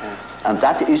 Yes. And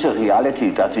that is a reality.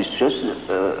 That is just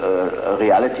a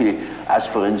reality as,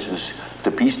 for instance, the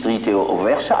peace treaty of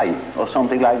Versailles or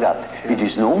something like that. Yes. It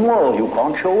is no more. You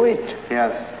can't show it.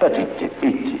 Yes. But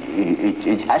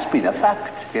it has been a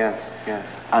fact. Yes. Yes.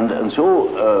 And so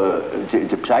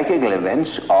the psychical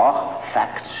events are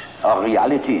facts, are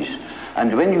realities.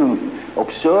 And when you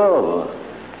observe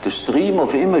the stream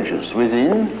of images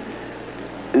within,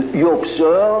 you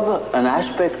observe an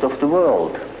aspect of the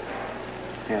world.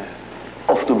 Yes.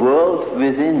 Of the world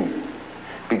within.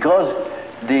 Because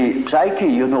the psyche,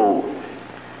 you know,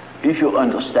 if you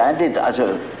understand it as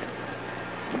a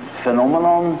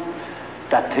phenomenon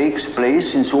that takes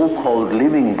place in so-called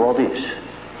living bodies,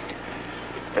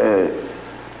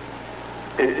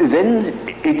 then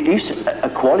it is a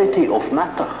quality of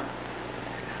matter.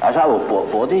 As our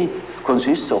body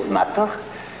consists of matter,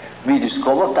 we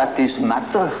discovered that this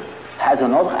matter has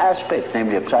another aspect,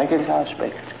 namely a psychic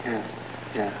aspect. Yes.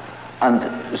 Yes. And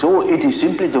so it is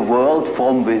simply the world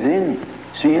from within,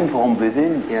 seen from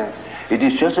within. Yes. It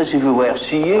is just as if we were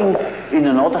seeing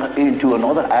into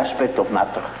another aspect of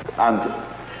matter. And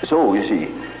so, you see,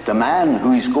 the man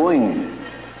who is going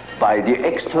by the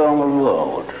external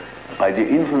world, by the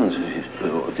influences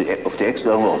of the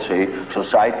external world, say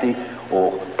society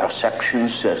or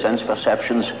perceptions, sense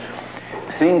perceptions,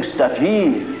 thinks that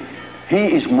he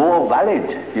is more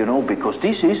valid, you know, because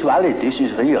this is valid, this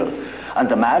is real. And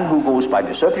the man who goes by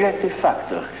the subjective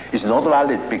factor is not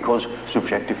valid because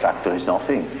subjective factor is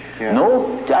nothing. Yeah.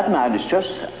 No, that man is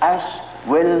just as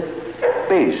well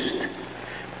based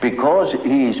because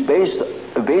he is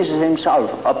bases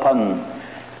himself upon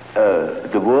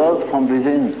the world from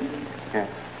within. Yeah.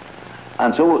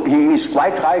 And so he is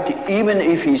quite right, even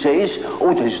if he says,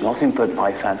 oh, there is nothing but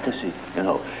my fantasy, you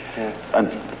know. Yeah. And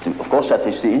of course that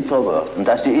is the introvert. And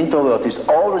that the introvert is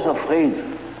always afraid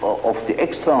of the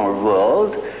external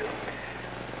world.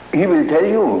 He will tell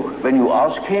you, when you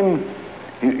ask him,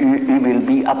 he will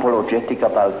be apologetic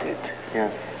about it.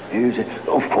 Yeah. He will say,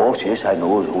 of course, yes, I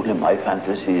know only my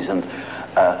fantasies. And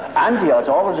he has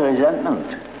always a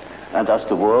resentment. And as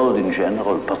the world in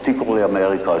general, particularly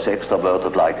America, is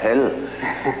extroverted like hell,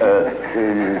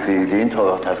 the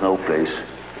introvert has no place.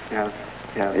 Yeah.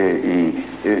 Yeah.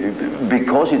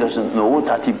 Because he doesn't know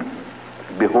that he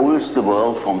beholds the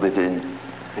world from within.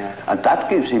 Yeah. And that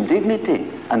gives him dignity,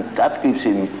 and that gives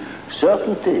him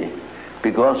certainty,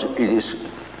 because it is,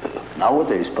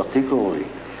 nowadays particularly,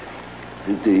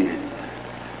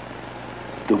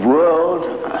 the world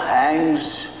hangs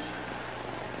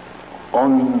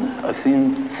on a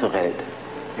thin thread.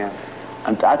 Yeah.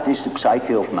 And that is the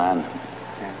psyche of man.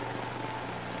 Yeah.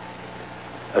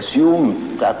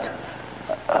 Assume that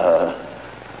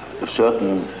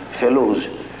certain fellows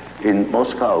in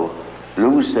Moscow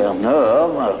lose their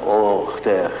nerve or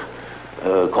their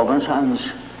common sense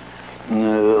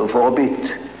for a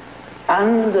bit,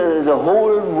 and the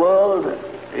whole world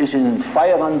is in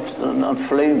fire and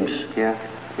flames. Yeah,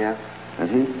 yeah. You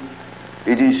see?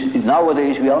 It is,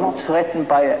 nowadays we are not threatened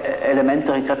by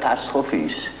elementary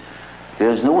catastrophes.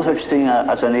 There is no such thing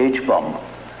as an H-bomb.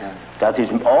 Yeah. That is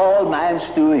all man's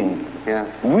doing. Yeah.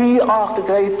 We are the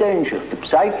great danger. The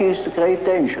psyche is the great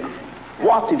danger. Yeah.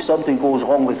 What if something goes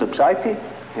wrong with the psyche?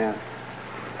 Yeah.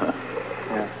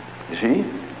 Yeah. You see?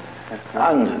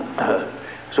 And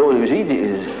so you see,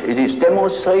 it is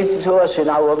demonstrated to us in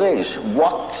our days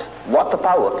what the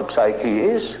power of the psyche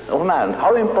is of man,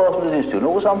 how important it is to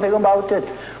know something about it,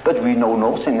 but we know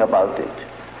nothing about it.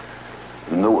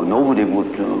 Nobody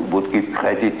would give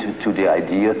credit to the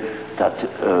idea that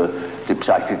the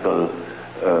psychical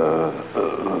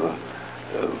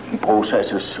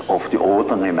processes of the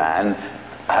ordinary man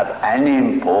have any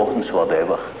importance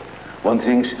whatever. One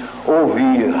thinks, oh,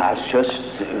 he has just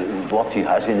what he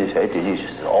has in his head. It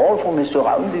is all from his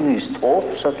surroundings. He's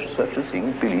taught such a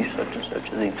thing, believes such a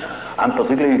thing. And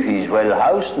particularly if he's well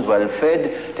housed and well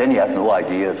fed, then he has no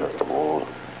ideas at all.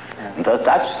 Yeah. And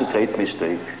that's the great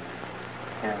mistake.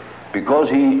 Yeah. Because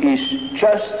he is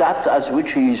just that as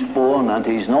which he is born, and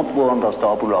he is not born as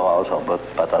tabula rasa,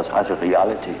 but as a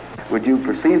reality. Would you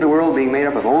perceive the world being made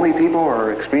up of only people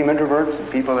or extreme introverts and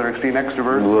people that are extreme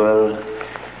extroverts? Well,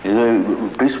 you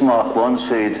know, Bismarck once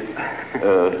said,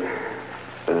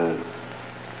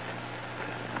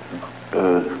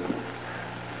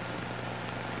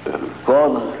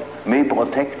 God may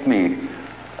protect me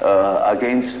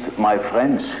against my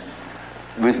friends.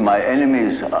 With my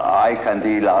enemies, I can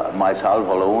deal myself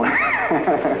alone.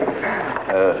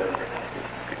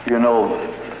 You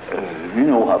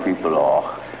know how people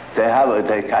are.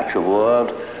 They catch a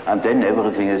word, and then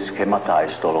everything is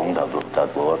schematized along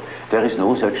that word. There is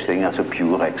no such thing as a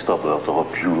pure extrovert or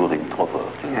a pure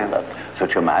introvert. Yeah. That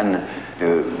such a man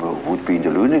would be in the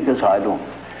lunatic asylum.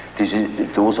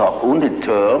 Those are only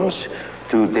terms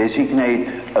to designate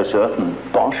a certain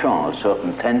penchant, a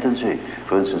certain tendency.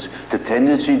 For instance, the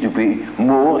tendency to be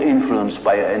more influenced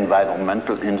by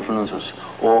environmental influences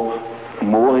or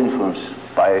more influenced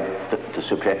by the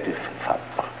subjective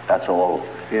factor. That's all.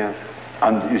 Yes.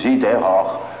 And you see, there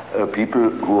are people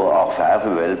who are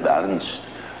very well balanced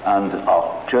and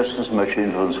are just as much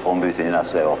influenced from within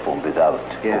as they are from without,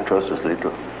 yes. or just as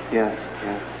little. Yes,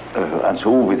 yes. And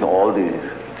so with all the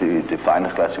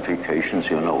finer classifications,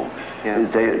 you know,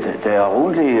 yes. they are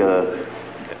only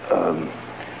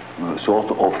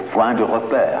sort of point de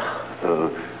repère,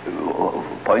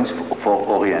 points for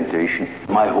orientation.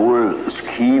 My whole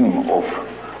scheme of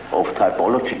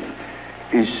typology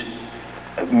is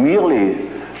merely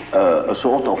a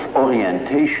sort of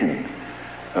orientation,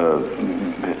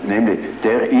 namely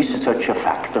there is such a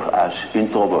factor as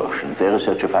introversion, there is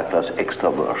such a factor as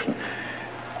extroversion.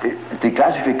 The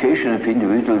classification of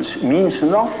individuals means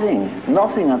nothing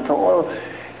at all.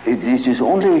 This is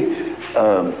only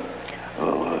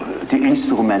the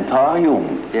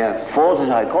instrumentarium, yes. for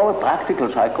the practical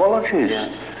psychologists,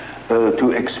 yes.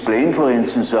 To explain, for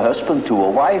instance, a husband to a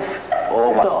wife,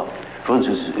 or for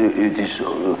instance, it is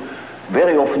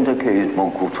very often the case,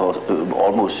 one could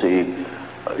almost say,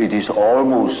 it is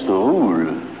almost the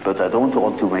rule, but I don't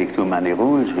want to make too many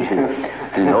rules,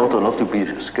 in order not to be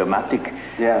schematic,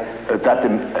 yeah. That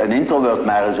an introvert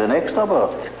marries an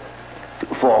extrovert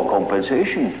for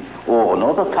compensation, or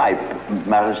another type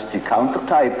marries the counter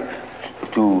type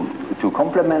to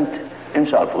complement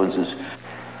himself, for instance.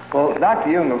 Well, Dr.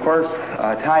 Jung, of course,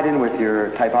 tied in with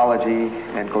your typology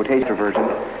and quotation version,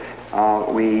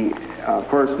 we, of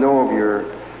course, know of your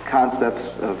concepts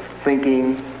of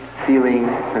thinking, feeling,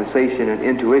 sensation, and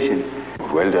intuition.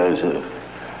 Well, there is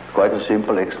quite a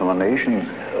simple explanation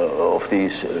of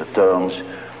these terms,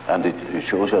 and it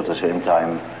shows at the same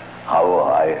time how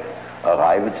I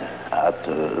arrived at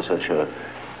such a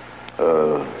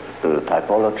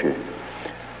typology.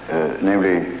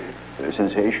 Namely,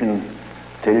 sensation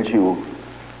tells you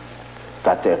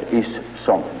that there is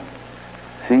something.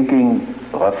 Thinking,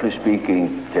 roughly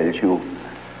speaking, tells you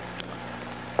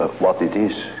what it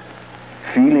is.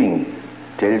 Feeling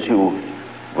tells you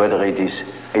whether it is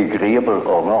agreeable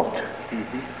or not,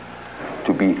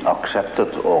 to be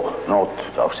accepted or not,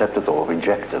 accepted or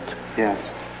rejected. Yes.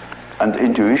 And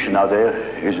intuition, now there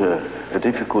is a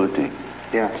difficulty.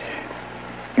 Yes.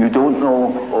 You don't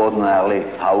know ordinarily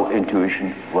how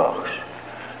intuition works.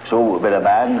 So when a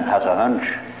man has a hunch,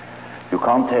 you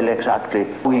can't tell exactly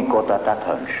who he got at that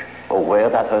hunch or where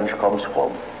that hunch comes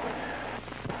from.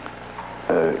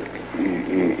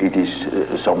 It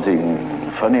is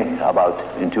something funny about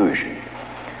intuition.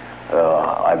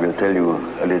 I will tell you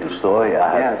a little story.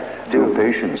 I had two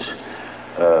patients.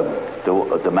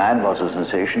 The man was a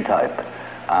sensation type,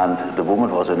 and the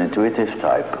woman was an intuitive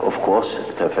type. Of course,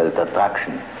 they felt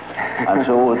attraction. And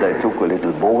so they took a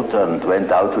little boat and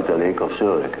went out to the Lake of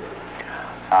Zurich.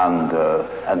 And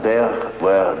there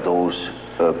were those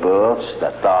birds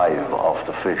that dive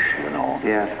after fish, you know.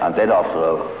 Yeah. And then after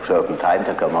a certain time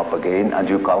they come up again, and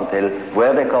you can't tell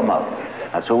where they come up.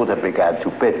 And so they began to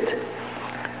bet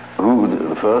who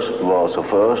was the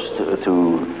first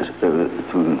to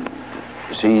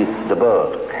see the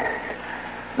bird.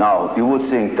 Now, you would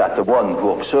think that the one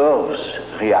who observes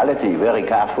reality very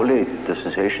carefully, the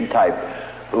sensation type,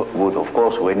 would of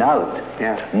course win out.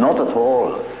 Yeah. Not at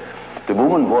all. The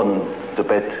woman won the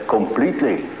bet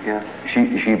completely. Yeah. She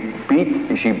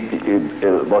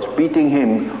was beating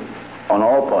him on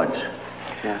all points.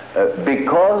 Yeah.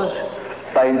 Because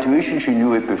by intuition she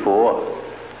knew it before.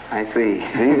 I see.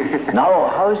 Now,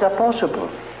 how is that possible?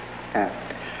 Yeah.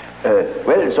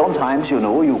 Well, sometimes, you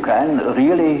know, you can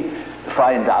really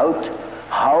find out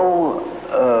how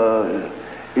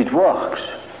it works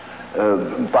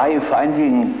by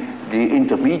finding the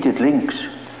intermediate links.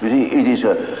 You see, it is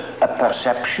a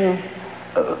perception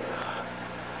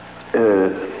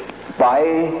by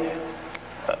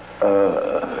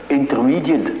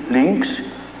intermediate links,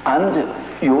 and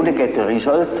you only get the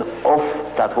result of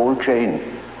that whole chain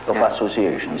of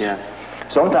associations. Yes.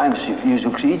 Sometimes you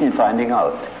succeed in finding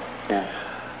out,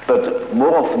 but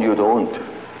more often you don't.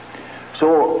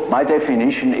 So my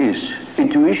definition is,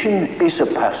 intuition is a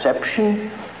perception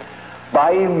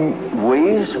by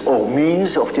ways or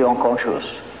means of the unconscious.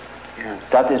 Yes.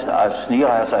 That is as near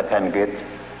as I can get.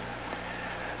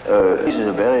 This is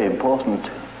a very important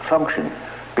function,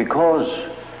 because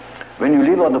when you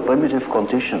live under primitive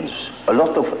conditions, a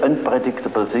lot of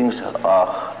unpredictable things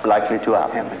are likely to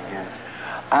happen. Yes.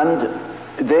 And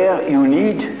there you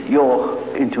need your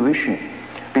intuition,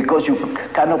 because you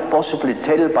cannot possibly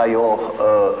tell by your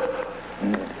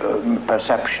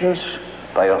perceptions,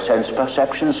 by your sense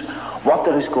perceptions, what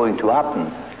there is going to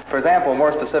happen. For example,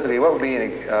 more specifically, what would be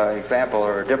an example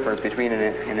or a difference between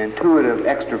an intuitive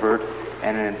extrovert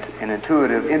and an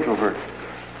intuitive introvert?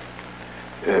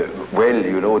 Well,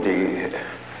 you know,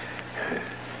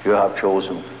 you have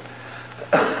chosen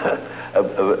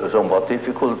a somewhat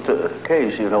difficult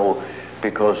case, you know,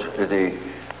 because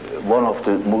one of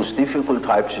the most difficult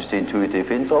types is the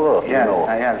intuitive introvert. Yeah, you know.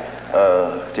 I have.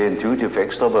 The intuitive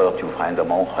extrovert you find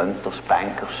among hunters,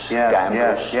 bankers,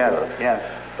 gamblers. Yes.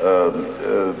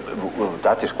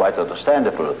 That is quite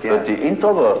understandable. Yes. But the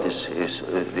introvert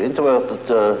the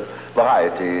introverted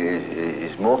variety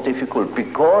is more difficult,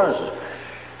 because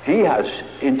he has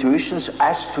intuitions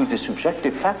as to the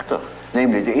subjective factor,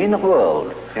 namely the inner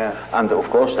world. Yes. And of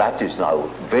course that is now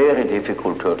very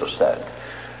difficult to understand,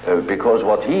 because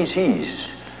what he sees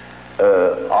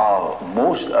are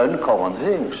most uncommon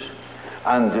things,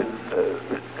 and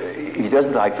he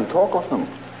doesn't like to talk of them.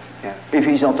 Yes. If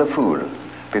he's not a fool,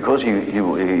 because he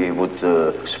would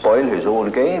spoil his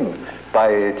own game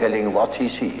by telling what he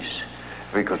sees,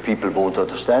 because people won't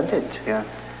understand it. Yeah.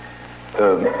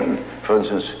 For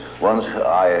instance, once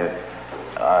I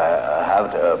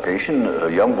had a patient, a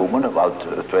young woman, about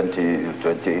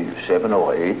 27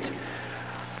 or 8,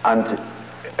 and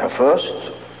her first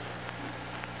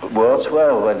words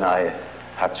were, when I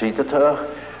had seated her,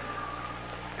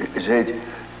 she said,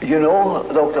 "You know,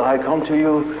 doctor, I come to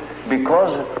you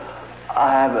because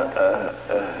I have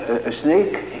a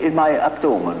snake in my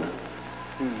abdomen."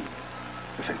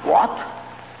 I said, "What?"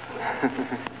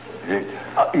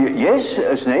 Yes,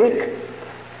 a snake,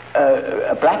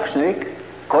 a black snake,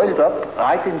 coiled up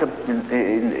right in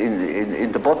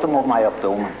the bottom of my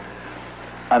abdomen.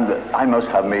 And I must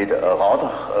have made a rather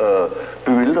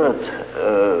bewildered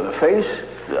face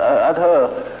at her.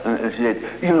 And she said,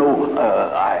 "You know,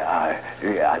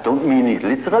 I don't mean it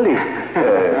literally,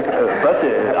 but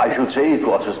I should say it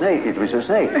was a snake. It was a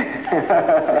snake."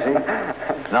 You see?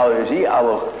 Now, you see,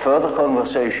 our further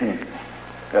conversation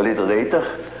a little later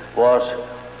was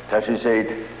that she said,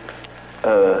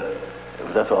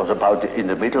 that was about in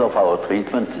the middle of our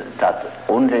treatment that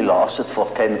only lasted for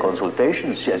 10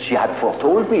 consultations. She had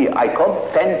foretold me, I come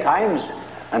 10 times,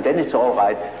 and then it's all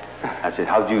right. I said,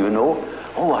 how do you know?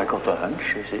 Oh, I got a hunch,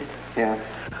 she said. Yeah.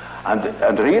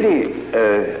 And really,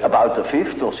 about the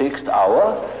 5th or 6th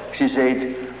hour, she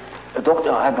said,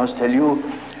 Doctor, I must tell you,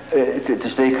 the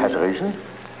stake has risen.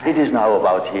 It is now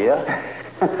about here.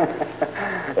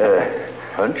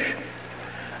 Hunch.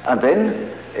 And then,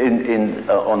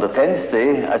 on the 10th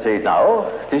day, I said,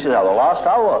 now, this is our last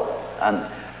hour. And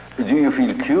do you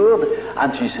feel cured?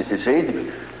 And she said,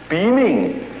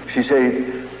 beaming, she said,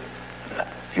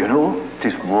 you know,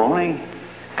 this morning,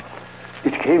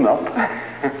 it came up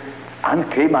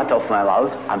and came out of my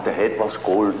mouth, and the head was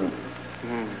golden.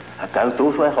 And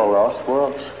those were her last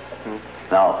words.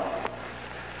 Now,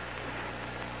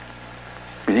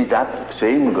 you see, that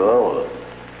same girl,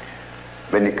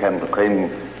 when it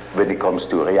comes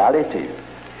to reality,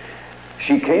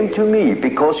 she came to me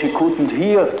because she couldn't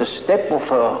hear the step of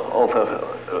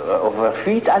her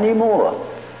feet anymore.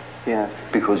 Yeah.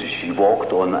 Because she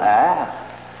walked on air.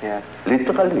 Yeah.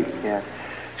 Literally. Yeah.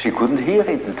 She couldn't hear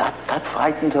it, and that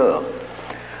frightened her.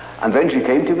 And when she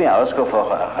came to me, I asked her for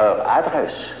her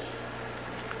address.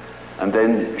 And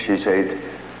then she said,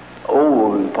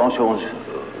 oh, pension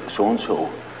so-and-so.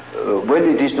 Well,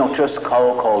 it is not just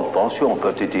called pension,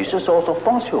 but it is a sort of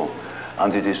pension.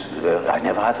 And it is, I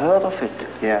never had heard of it.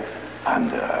 Yeah.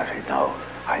 And I said, no,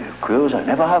 I'm curious, I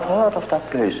never have heard of that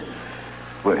place.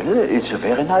 Well, it's a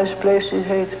very nice place, he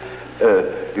said.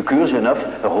 You're curious enough,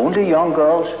 there are only young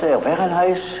girls there, very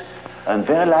nice and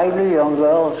very lively young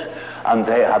girls. And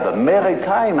they have a merry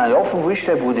time. I often wish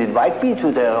they would invite me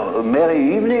to their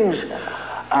merry evenings.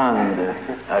 And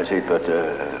I said, but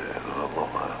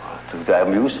they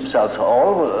amuse themselves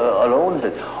all alone.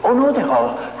 Said, oh no, there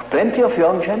are plenty of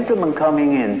young gentlemen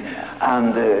coming in,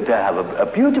 and they have a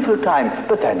beautiful time,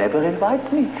 but they never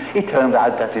invite me. It turned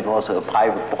out that it was a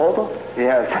private brother.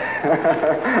 Yes.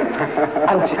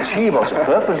 And she was a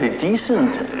perfectly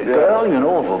decent girl, you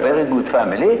know, of a very good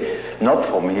family, not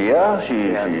from here.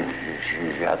 She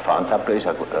had found that place,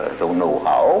 I don't know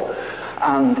how.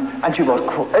 And she was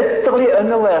utterly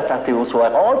unaware that those were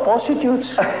all prostitutes.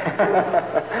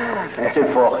 I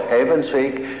said, for heaven's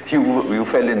sake, you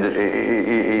fell into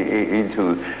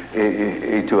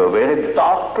a very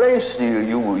dark place.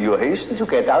 You hastened to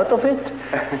get out of it.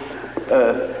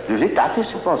 You see, that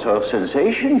was her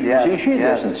sensation. Yeah. See,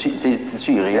 she didn't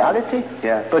see reality,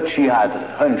 but she had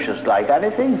hunches like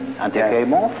anything, and they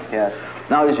came off. Yeah.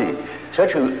 Now, you see,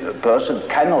 such a person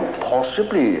cannot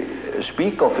possibly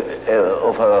speak of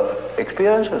her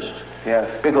experiences. Yes.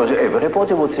 Because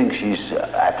everybody would think she's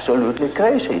absolutely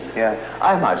crazy. Yeah.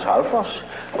 I myself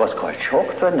was quite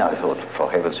shocked when I thought, for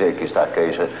heaven's sake, is that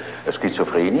case a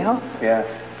schizophrenia? Yeah.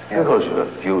 Because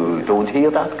you don't hear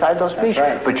that kind of speech.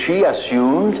 Right. But she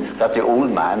assumed that the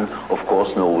old man, of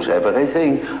course, knows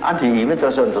everything, and he even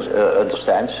doesn't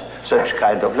understands such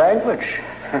kind of language.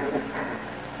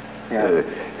 Yeah.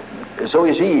 So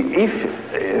you see, if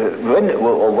when the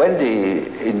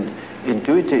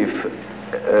intuitive,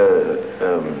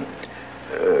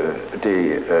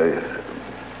 the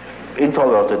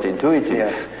introverted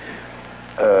intuitive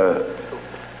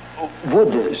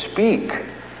would speak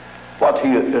what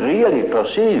he really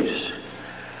perceives,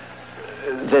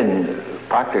 then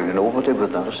practically nobody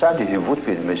would understand it. He would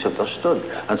be misunderstood.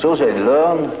 And so they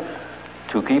learn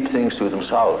to keep things to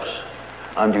themselves.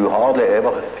 And you hardly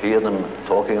ever hear them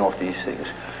talking of these things.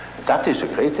 That is a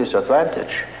great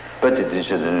disadvantage. But it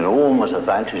is an enormous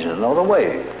advantage in another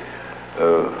way.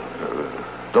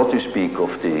 Not to speak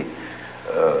of the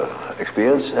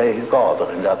experience they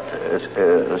gather in that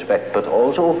respect, but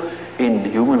also in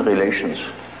human relations.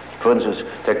 For instance,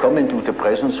 they come into the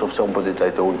presence of somebody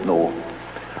they don't know.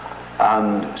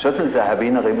 And certainly they have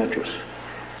inner images.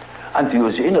 And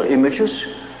those inner images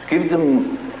give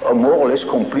them a more or less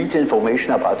complete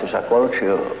information about the psychology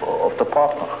of the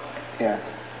partner. Yes.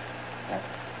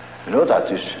 You know,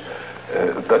 that is,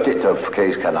 but the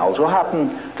case can also happen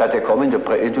that they come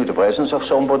into the presence of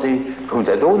somebody whom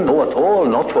they don't know at all,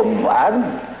 not from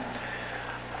Adam,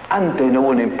 and they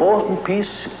know an important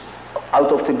piece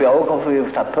out of the biography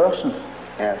of that person.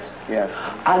 Yes, yes.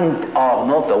 And are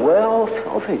not aware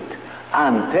of it,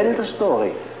 and tell the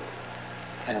story.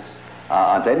 Yes.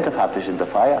 And then the fat is in the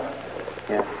fire.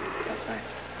 Yeah, that's right.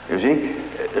 You see,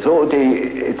 so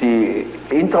the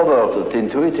introverted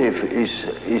intuitive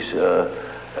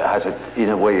has in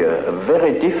a way a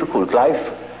very difficult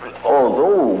life,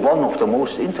 although one of the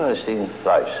most interesting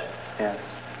lives. Yes.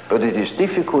 But it is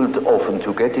difficult often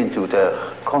to get into their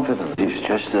confidence. It's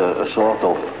just a sort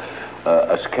of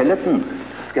a skeleton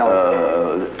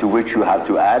to which you have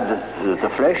to add the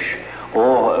flesh,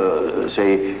 or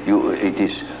say it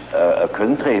is a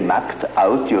country mapped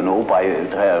out, you know, by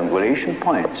triangulation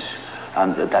points.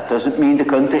 And that doesn't mean the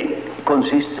country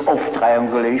consists of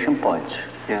triangulation points.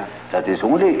 Yeah. That is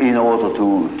only in order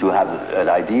to have an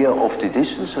idea of the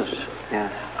distances.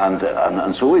 Yes.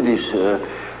 And so it is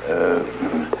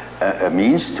a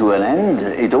means to an end.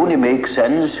 It only makes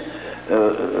sense,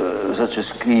 such a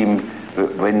scheme,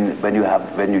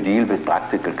 when you deal with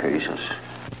practical cases.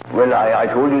 Well, I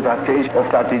told you that case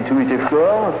of that intuitive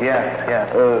girl,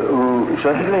 who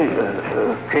suddenly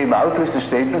came out with the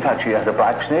statement that she had a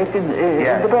black snake in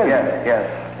the belly.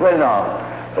 Well, now,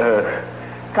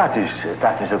 that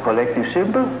is a collective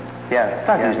symbol.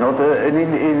 That is not an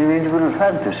individual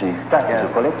fantasy. That is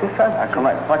a collective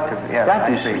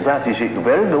fantasy. That is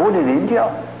well known in India.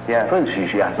 For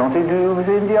instance, she has nothing to do with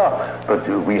India, but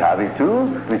we have it too,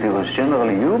 which was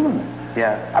generally human.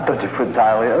 But it's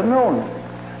entirely unknown.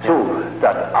 So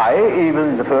that I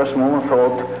even the first moment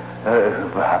thought,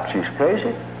 perhaps she's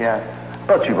crazy.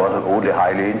 But she was only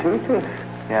highly intuitive.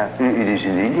 It is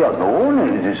in India known,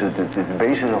 it is the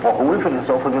basis of a whole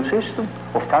philosophical system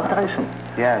of Tantrism.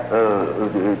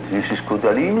 This is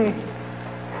Kundalini.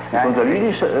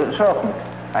 Kundalini serpent.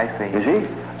 I see. You see?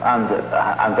 And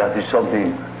that is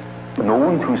something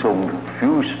known to some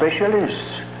few specialists.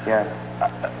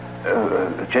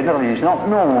 Generally it's not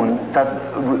known that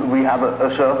we have a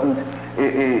serpent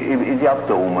in the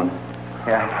abdomen.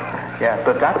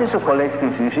 But that is a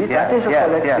collective, you see, that is a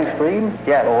collective dream,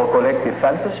 or a collective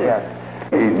fantasy.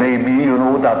 It may be, you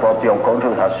know, that what the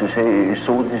unconscious has to say is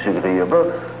so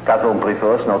disagreeable that one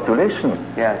prefers not to listen.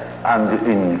 And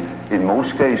in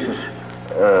most cases,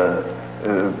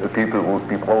 people would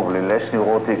be probably less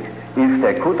neurotic if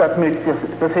they could admit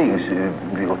the things,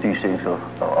 because these things are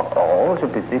always a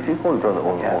bit difficult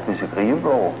or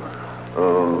disagreeable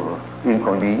or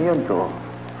inconvenient or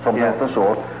something of the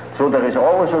sort. So there is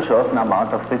always a certain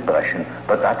amount of repression,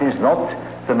 but that is not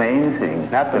the main thing.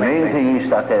 The main thing is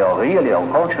that they are really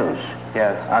unconscious.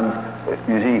 And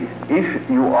you see, if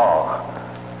you are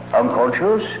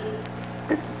unconscious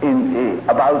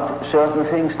about certain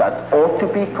things that ought to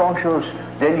be conscious,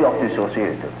 then you are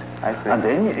dissociated. And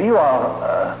then you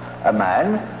are a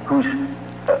man whose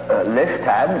left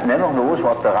hand never knows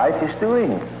what the right is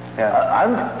doing,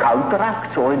 and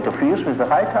counteracts or interferes with the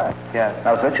right hand.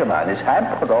 Now such a man is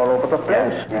hampered all over the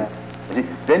place. See,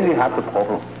 then we have the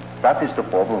problem. That is the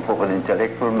problem for an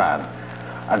intellectual man.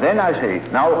 And then I say,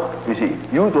 now, you see,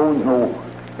 you don't know,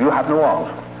 you have no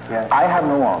answer. I have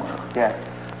no answer.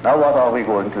 Now what are we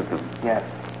going to do? I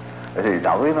say,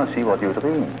 now we must see what you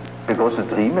dream. Because the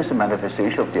dream is a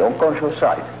manifestation of the unconscious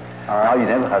side. Now he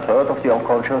never had heard of the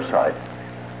unconscious side.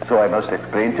 So I must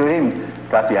explain to him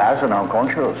that he has an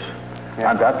unconscious,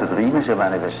 and that the dream is a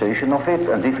manifestation of it,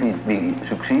 and if we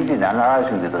succeed in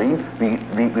analyzing the dream,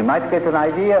 we might get an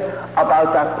idea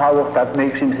about that power that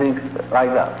makes him think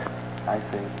like that. I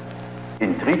see.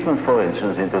 In treatment, for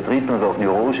instance, in the treatment of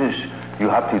neurosis, you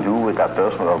have to do with that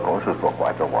personal unconscious for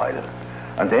quite a while.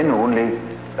 And then only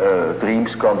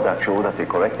dreams come that show that the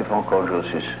collective unconscious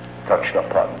is touched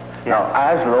upon. Now,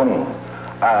 as long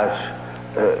as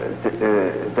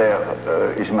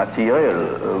there is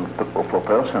material for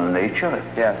personal nature,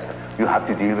 you have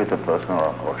to deal with the personal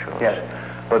unconscious.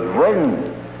 But when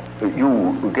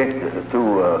you get to,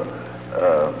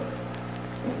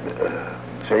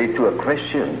 say, to a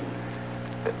question,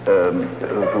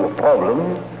 to a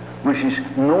problem, which is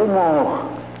no more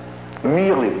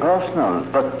merely personal,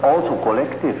 but also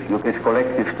collective. You get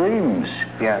collective dreams.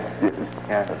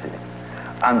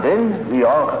 And then we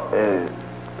are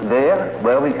there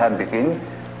where we can begin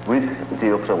with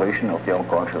the observation of the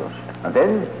unconscious. And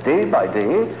then, day by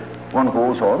day, one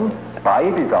goes on by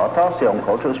the data the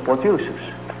unconscious produces.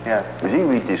 You see,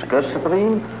 we discuss the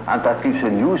dream, and that gives a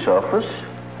new surface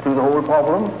to the whole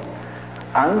problem.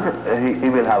 And he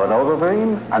will have another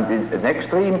dream, and the next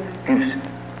dream gives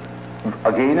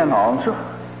again an answer,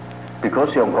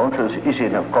 because the unconscious is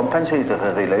in a compensated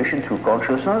relation to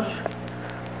consciousness,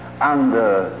 and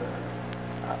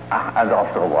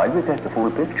after a while we get the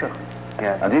full picture.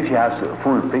 And if he has a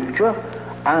full picture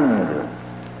and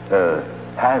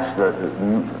has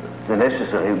the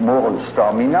necessary moral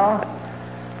stamina,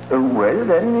 well,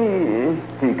 then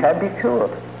he can be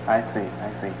cured. I see.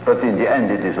 But in the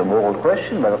end it is a moral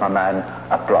question whether a man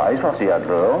applies what he had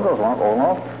learned or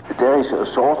not. There is a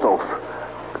sort of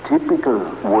typical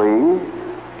way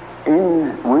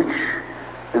in which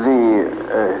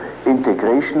the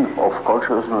integration of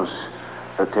consciousness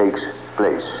takes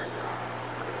place.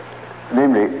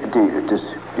 Namely,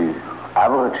 the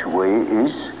average way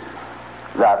is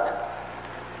that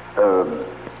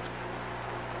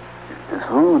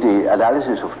through the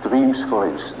analysis of dreams, for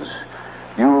instance,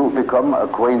 you become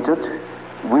acquainted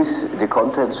with the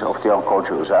contents of the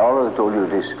unconscious. I already told you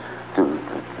this,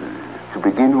 to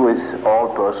begin with, all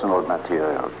personal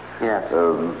material. Yes.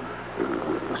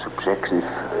 Subjective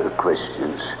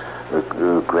questions,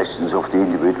 questions of the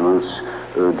individual's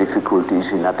difficulties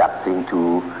in adapting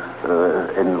to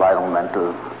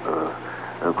environmental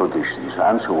conditions,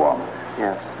 and so on.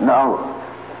 Yes. Now,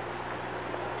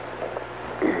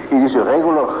 it is a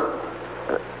regular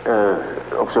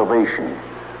observation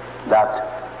that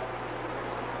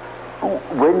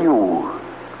when you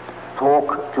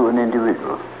talk to an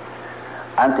individual,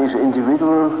 and this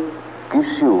individual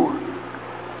gives you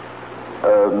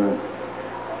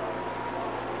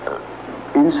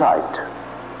insight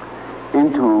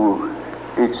into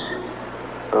its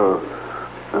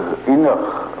inner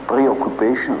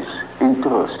preoccupations,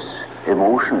 interests,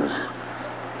 emotions,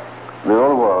 in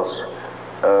other words,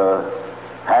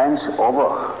 hands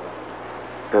over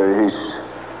his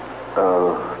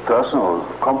personal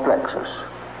complexes,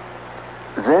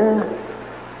 then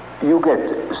you get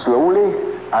slowly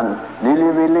and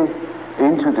nilly-willy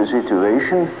into the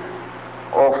situation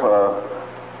of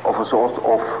a sort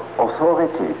of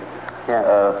authority.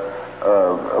 Yeah.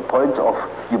 A point of,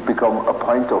 you become a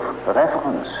point of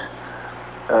reference.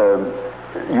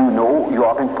 You know you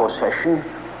are in possession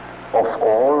of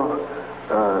all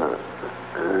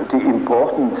the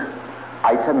important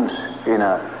items in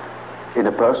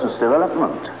a person's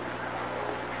development.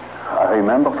 I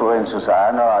remember, for instance, I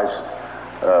analyzed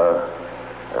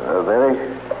a very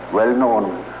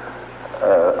well-known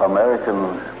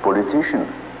American politician,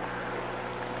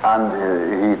 and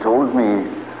he told me,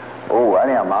 oh,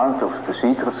 any amount of the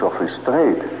secrets of his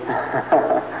trade.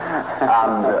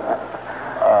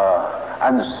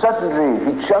 And suddenly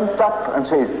he jumped up and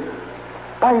said,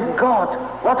 by God,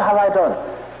 what have I done?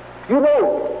 You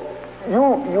know,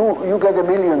 you get $1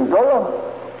 million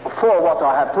for what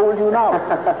I have told you now. And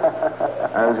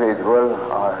I said, well,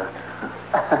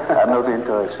 I'm not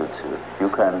interested. You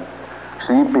can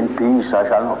sleep in peace, I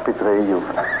shall not betray you.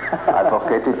 I'll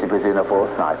forget it within a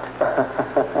fortnight.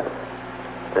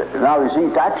 Now, you see,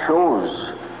 that shows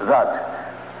that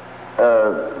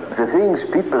the things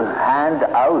people hand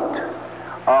out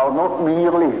are not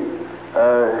merely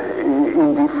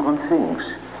indifferent things.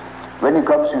 When it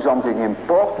comes to something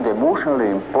important, emotionally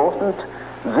important,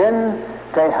 then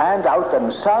they hand out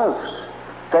themselves.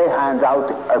 They hand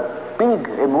out a big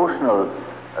emotional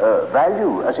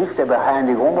value, as if they were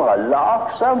handing over a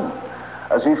large sum,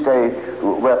 as if they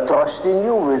were trusting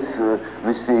you with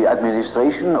the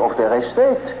administration of their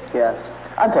estate. Yes.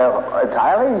 And they're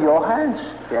entirely in your hands.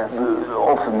 Yes.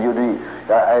 Often, you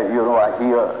know, I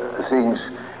hear things,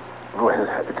 well,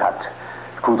 that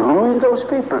could ruin those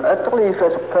people utterly if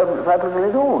it's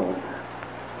publicly known.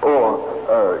 Or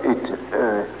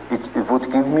it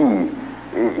would give me,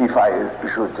 if I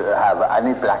should have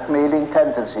any blackmailing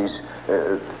tendencies,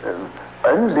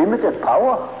 unlimited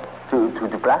power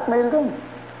to blackmail them.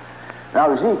 Now,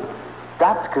 you see,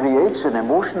 that creates an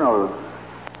emotional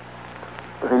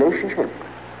relationship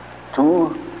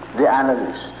to the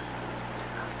analyst.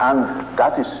 And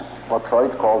that is what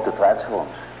Freud called the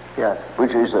transference. Yes.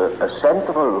 Which is a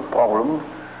central problem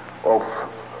of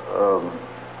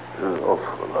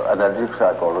analytic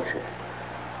psychology.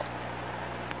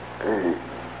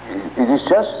 It is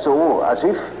just so as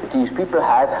if these people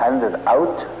had handed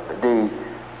out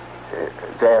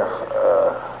their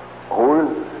whole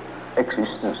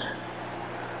existence,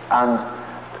 and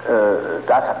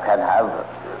that can have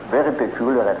very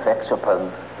peculiar effects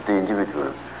upon the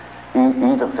individual.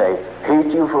 Either they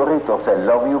hate you for it or they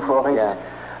love you for it. Yeah.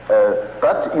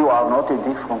 But you are not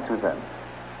indifferent to them.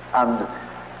 And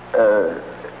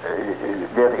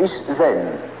there is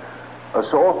then a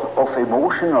sort of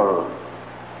emotional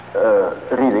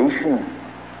relation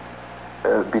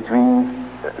between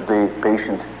the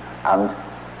patient and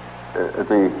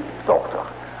the doctor.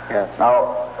 Yes.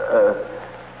 Now,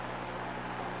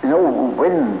 you know,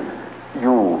 when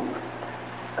you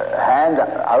hand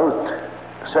out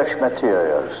such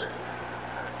materials,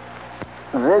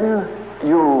 then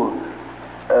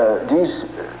these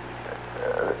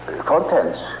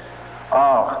contents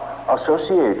are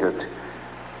associated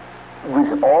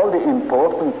with all the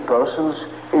important persons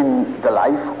in the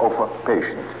life of a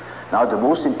patient. Now, the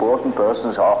most important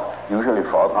persons are usually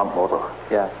father and mother.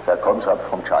 Yeah. That comes up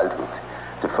from childhood.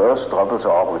 The first troubles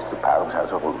are with the parents as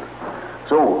a rule.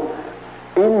 So,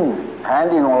 in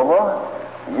handing over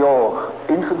your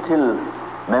infantile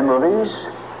memories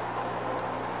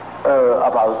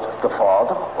about the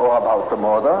father or about the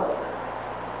mother,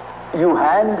 you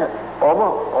hand over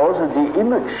also the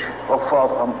image of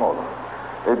father and mother.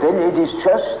 Then it is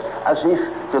just as if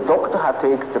the doctor had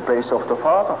taken the place of the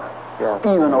father,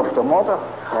 even of the mother.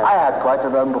 I had quite a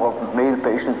number of male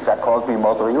patients that called me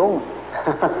Mother Jung,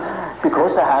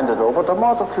 because they handed over the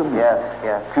mother to me,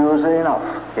 curiously enough.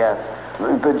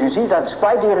 But you see, that's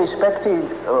quite irrespective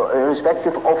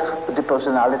of the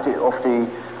personality of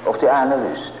the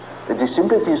analyst. It is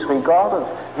simply disregarded.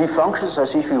 He functions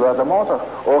as if he were the mother,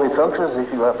 or he functions as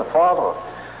if he were the father,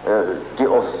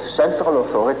 the central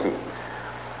authority.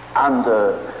 And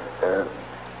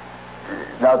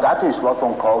now that is what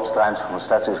one calls transference.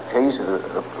 That's a case,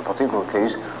 a particular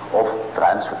case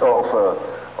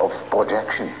of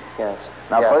projection.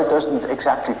 Now, Freud doesn't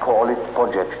exactly call it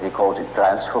projection; he calls it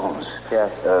transference.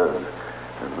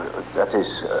 That is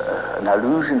an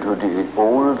allusion to the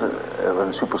old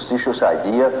and superstitious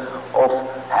idea of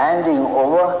handing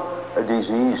over a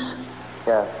disease,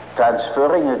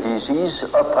 transferring a disease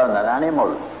upon an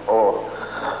animal, or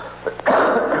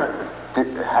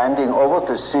handing over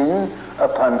the sin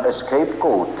upon a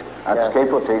scapegoat, and the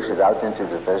scapegoat takes it out into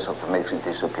the desert and makes it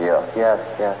disappear.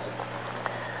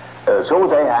 So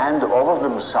they hand over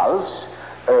themselves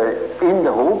in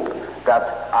the hope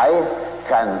that I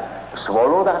can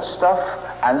swallow that stuff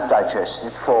and digest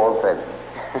it for them.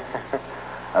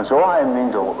 And so I am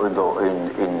in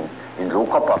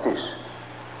loca patis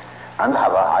and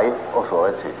have a high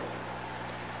authority.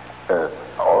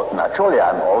 Naturally, I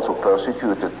am also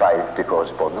persecuted by the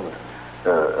correspondent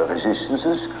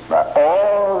resistances, by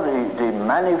all the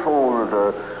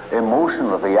manifold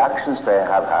emotional reactions they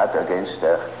have had against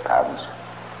their parents.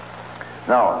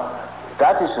 Now,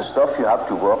 that is the stuff you have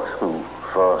to work through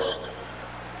first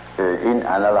in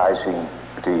analyzing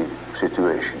the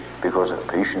situation, because a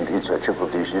patient in such a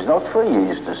condition is not free.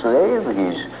 He is the slave.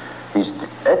 He's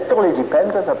utterly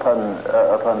dependent upon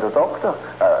the doctor,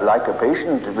 like a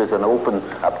patient with an open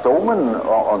abdomen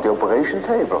on the operation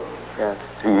table.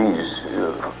 He is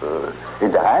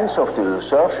in the hands of the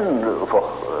surgeon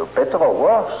for better or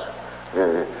worse.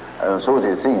 And so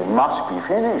the thing must be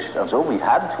finished. And so we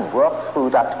had to work through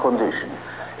that condition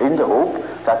in the hope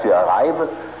that we arrive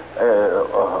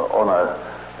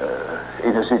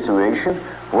in a situation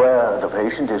where the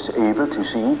patient is able to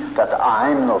see that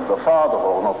I'm not the father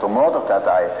or not the mother, that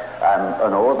I am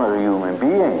an ordinary human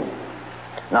being.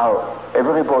 Now,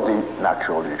 everybody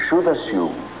naturally should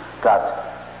assume that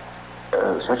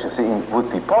such a thing would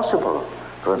be possible.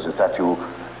 For instance, that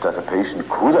a patient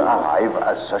could arrive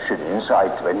at such an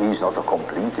insight when he's not a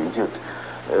complete idiot,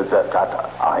 that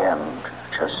I am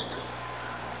just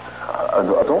a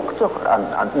doctor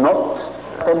and not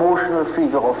the emotional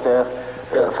figure of their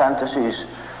fantasies.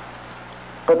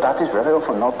 But that is very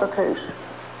often not the case.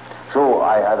 So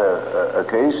I had a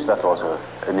case that was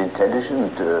an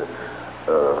intelligent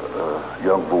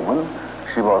young woman.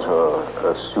 She was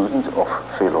a student of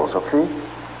philosophy,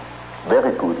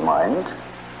 very good mind,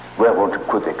 where one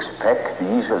could expect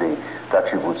easily that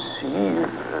she would see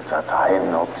that I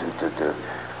am not the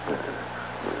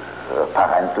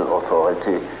parental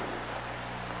authority.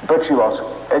 But she was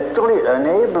utterly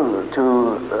unable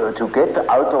to get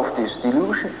out of this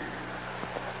delusion.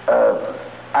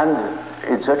 And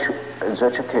in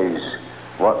such a case,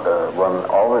 one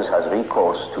always has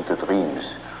recourse to the dreams.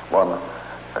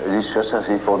 It is just as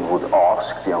if one would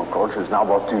ask the unconscious, now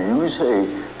what do you say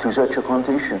to such a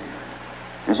condition?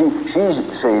 You see, she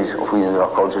says of the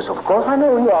unconscious, of course I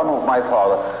know you are not my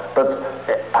father, but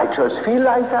I just feel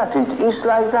like that, it is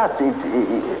like that,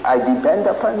 I depend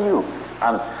upon you.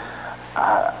 And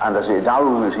I say, now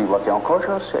we will see what the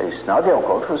unconscious says. Now the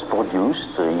unconscious produces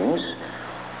dreams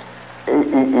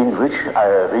in which I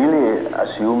really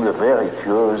assumed a very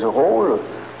curious role.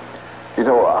 You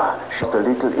know, she was a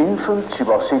little infant, she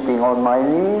was sitting on my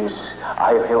knees,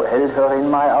 I held her in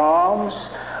my arms,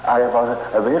 I was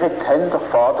a very tender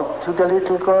father to the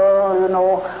little girl, you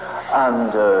know,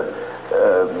 and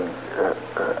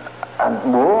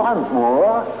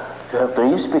more, her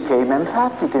dreams became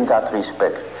emphatic in that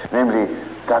respect, namely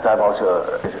that I was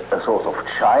a sort of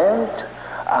giant,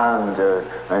 and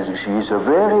she is a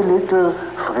very little,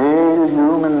 frail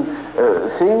human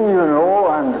thing, you know,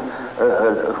 and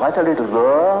quite a little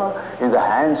girl in the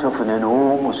hands of an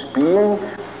enormous being.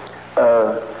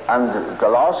 And the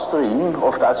last dream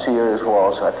of that series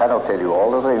was, I cannot tell you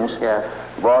all the dreams,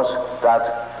 was that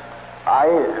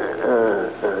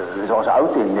it was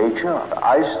out in nature.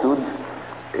 I stood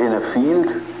in a field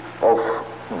of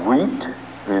wheat,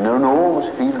 an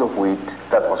enormous field of wheat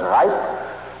that was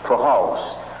ripe for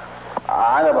harvest.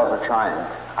 And I was a giant.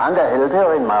 And I held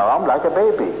her in my arm like a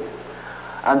baby.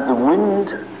 And the wind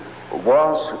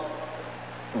was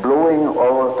blowing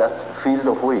over that field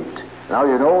of wheat. Now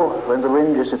you know when the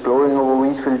wind is blowing over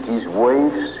wheat field, these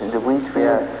waves in the wheat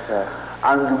field. Yes, yes.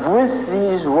 And with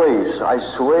these waves, I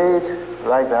swayed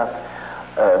like that,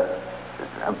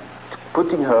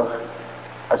 putting her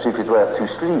as if it were to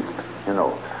sleep, you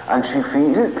know. And she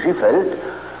felt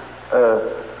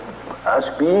as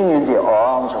being in the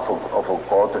arms of a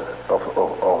god,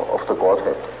 of the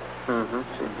Godhead. Mm-hmm.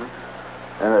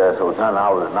 And I thought,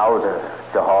 now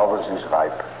the harvest is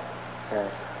ripe.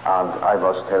 Yes. And I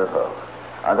must tell her.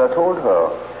 And I told her,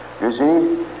 you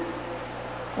see,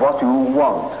 what you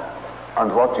want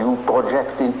and what you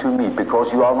project into me,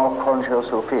 because you are not conscious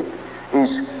of it,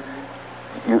 is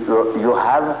you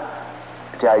have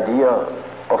the idea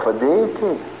of a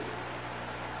deity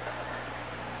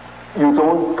you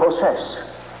don't possess.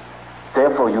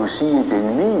 Therefore you see it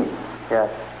in me. Yes.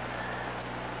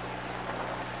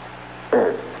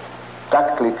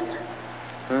 That clicked.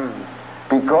 Mm.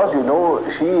 Because, you know,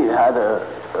 she had a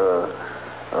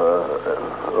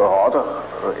rather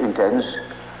intense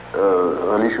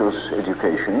religious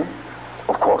education.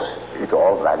 Of course, it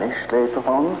all vanished later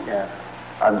on. Yes.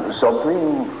 And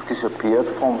something disappeared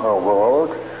from her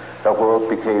world. The world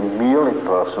became merely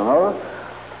personal,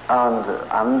 and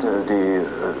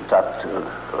that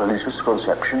religious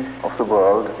conception of the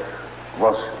world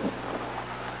was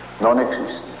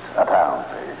non-existent,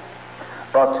 apparently.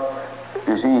 But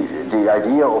you see, the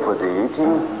idea of a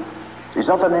deity is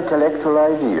not an intellectual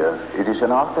idea. It is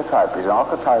an archetype. It's an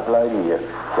archetypal idea.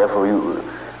 Therefore,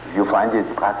 you find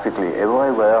it practically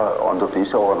everywhere under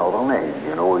this or another name.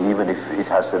 You know, even if it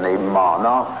has the name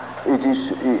Mana, it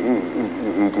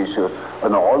is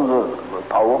an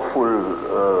all-powerful,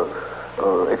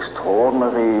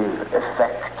 extraordinary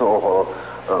effect or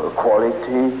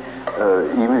quality,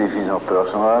 even if it's not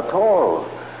personal at all.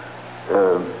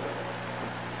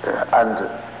 And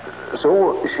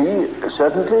so she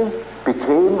suddenly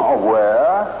became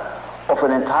aware of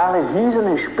an entirely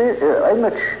heathenish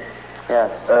image.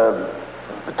 Yes.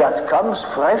 That comes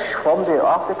fresh from the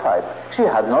archetype. She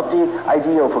had not the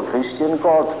idea of a Christian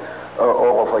God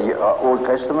or of an Old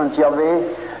Testament Yahweh.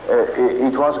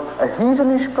 It was a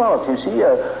heathenish God, you see,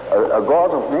 a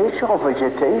God of nature, of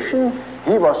vegetation.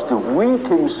 He was the wheat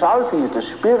himself. He is the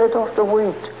spirit of the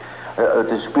wheat,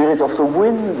 the spirit of the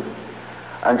wind.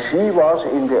 And she was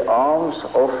in the arms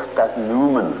of that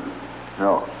Numen.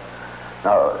 No.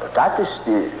 Now, that is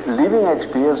the living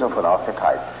experience of an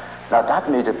archetype. Now, that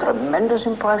made a tremendous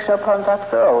impression upon that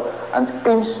girl, and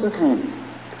instantly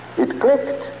it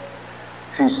clicked.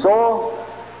 She saw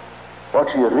what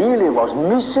she really was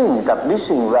missing, that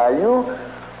missing value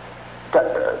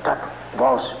that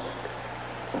was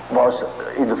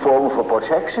in the form of a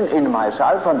projection in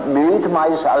myself and made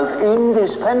myself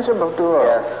indispensable to her.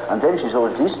 Yes. And then she saw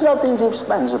it is not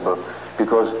indispensable,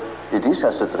 because it is,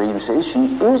 as the dream says,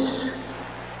 she is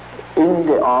in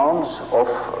the arms of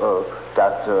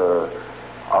that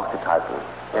archetypal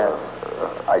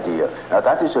idea. Now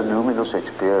that is a luminous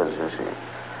experience, you see.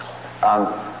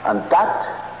 And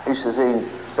that is the thing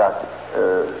that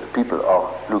people are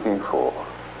looking for.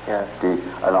 Yes.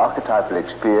 An archetypal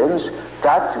experience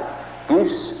that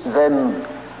gives them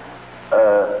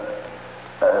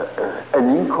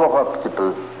an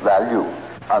incorruptible value,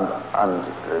 and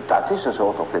that is a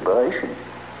sort of liberation.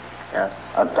 Yes.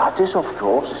 And that is, of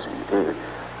course,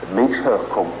 makes her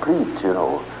complete, you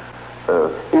know.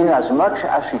 In as much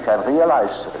as she can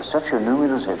realize such a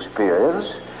luminous experience,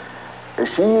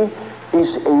 she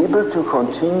is able to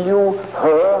continue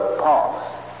her path,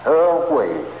 her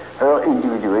way, her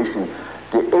individuation.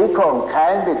 The acorn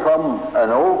can become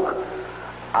an oak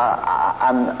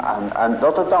and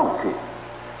not a donkey.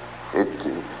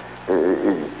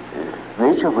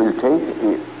 Nature will take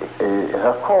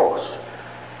her course.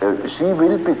 She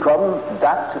will become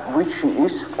that which she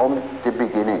is from the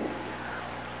beginning.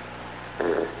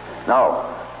 Now,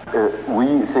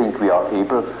 we think we are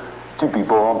able to be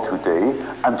born today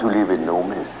and to live in no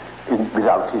myth,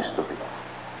 without history.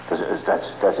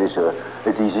 That is a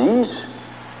disease.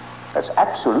 That's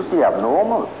absolutely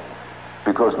abnormal,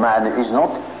 because man is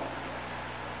not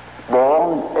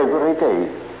born every day.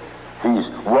 He's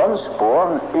once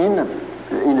born in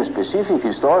a specific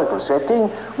historical setting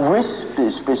with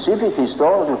the specific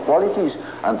historical qualities,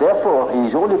 and therefore he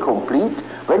is only complete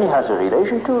when he has a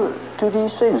relation to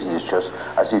these things. It's just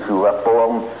as if you were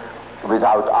born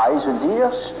without eyes and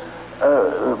ears,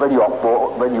 when you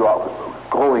are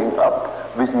growing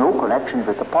up with no connection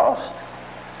with the past.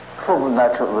 From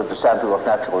the standpoint of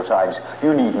natural science,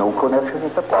 you need no connection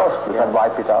with the past. You can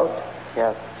wipe it out.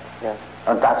 Yes, yes.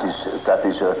 And that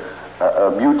is a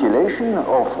mutilation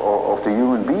of the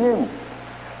human being.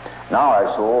 Now I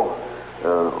saw,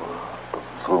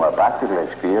 through my practical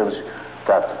experience,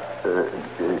 that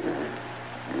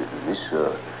this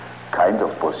kind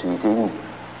of proceeding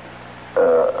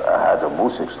had a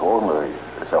most extraordinary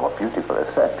therapeutical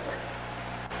effect.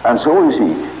 And so you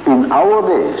see, in our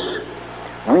days,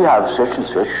 we have such and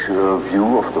such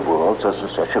view of the world, such and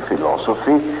such a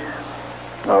philosophy,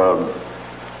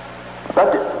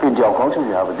 but in the unconscious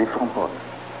we have a different one.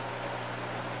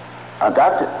 And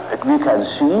that we can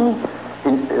see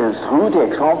through the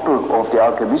example of the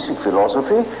alchemistic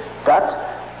philosophy that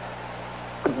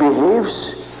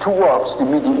behaves towards the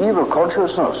medieval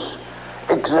consciousness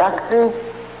exactly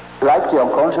like the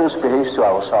unconscious behaves to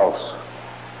ourselves.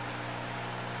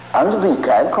 And we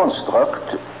can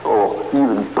construct or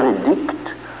even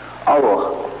predict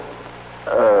our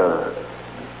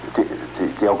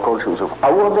the unconscious of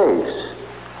our days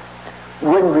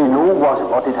when we know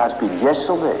what it has been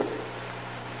yesterday.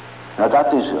 Now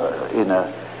that is,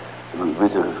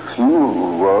 with a few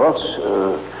words,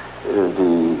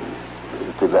 the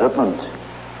development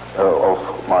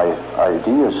of my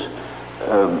ideas.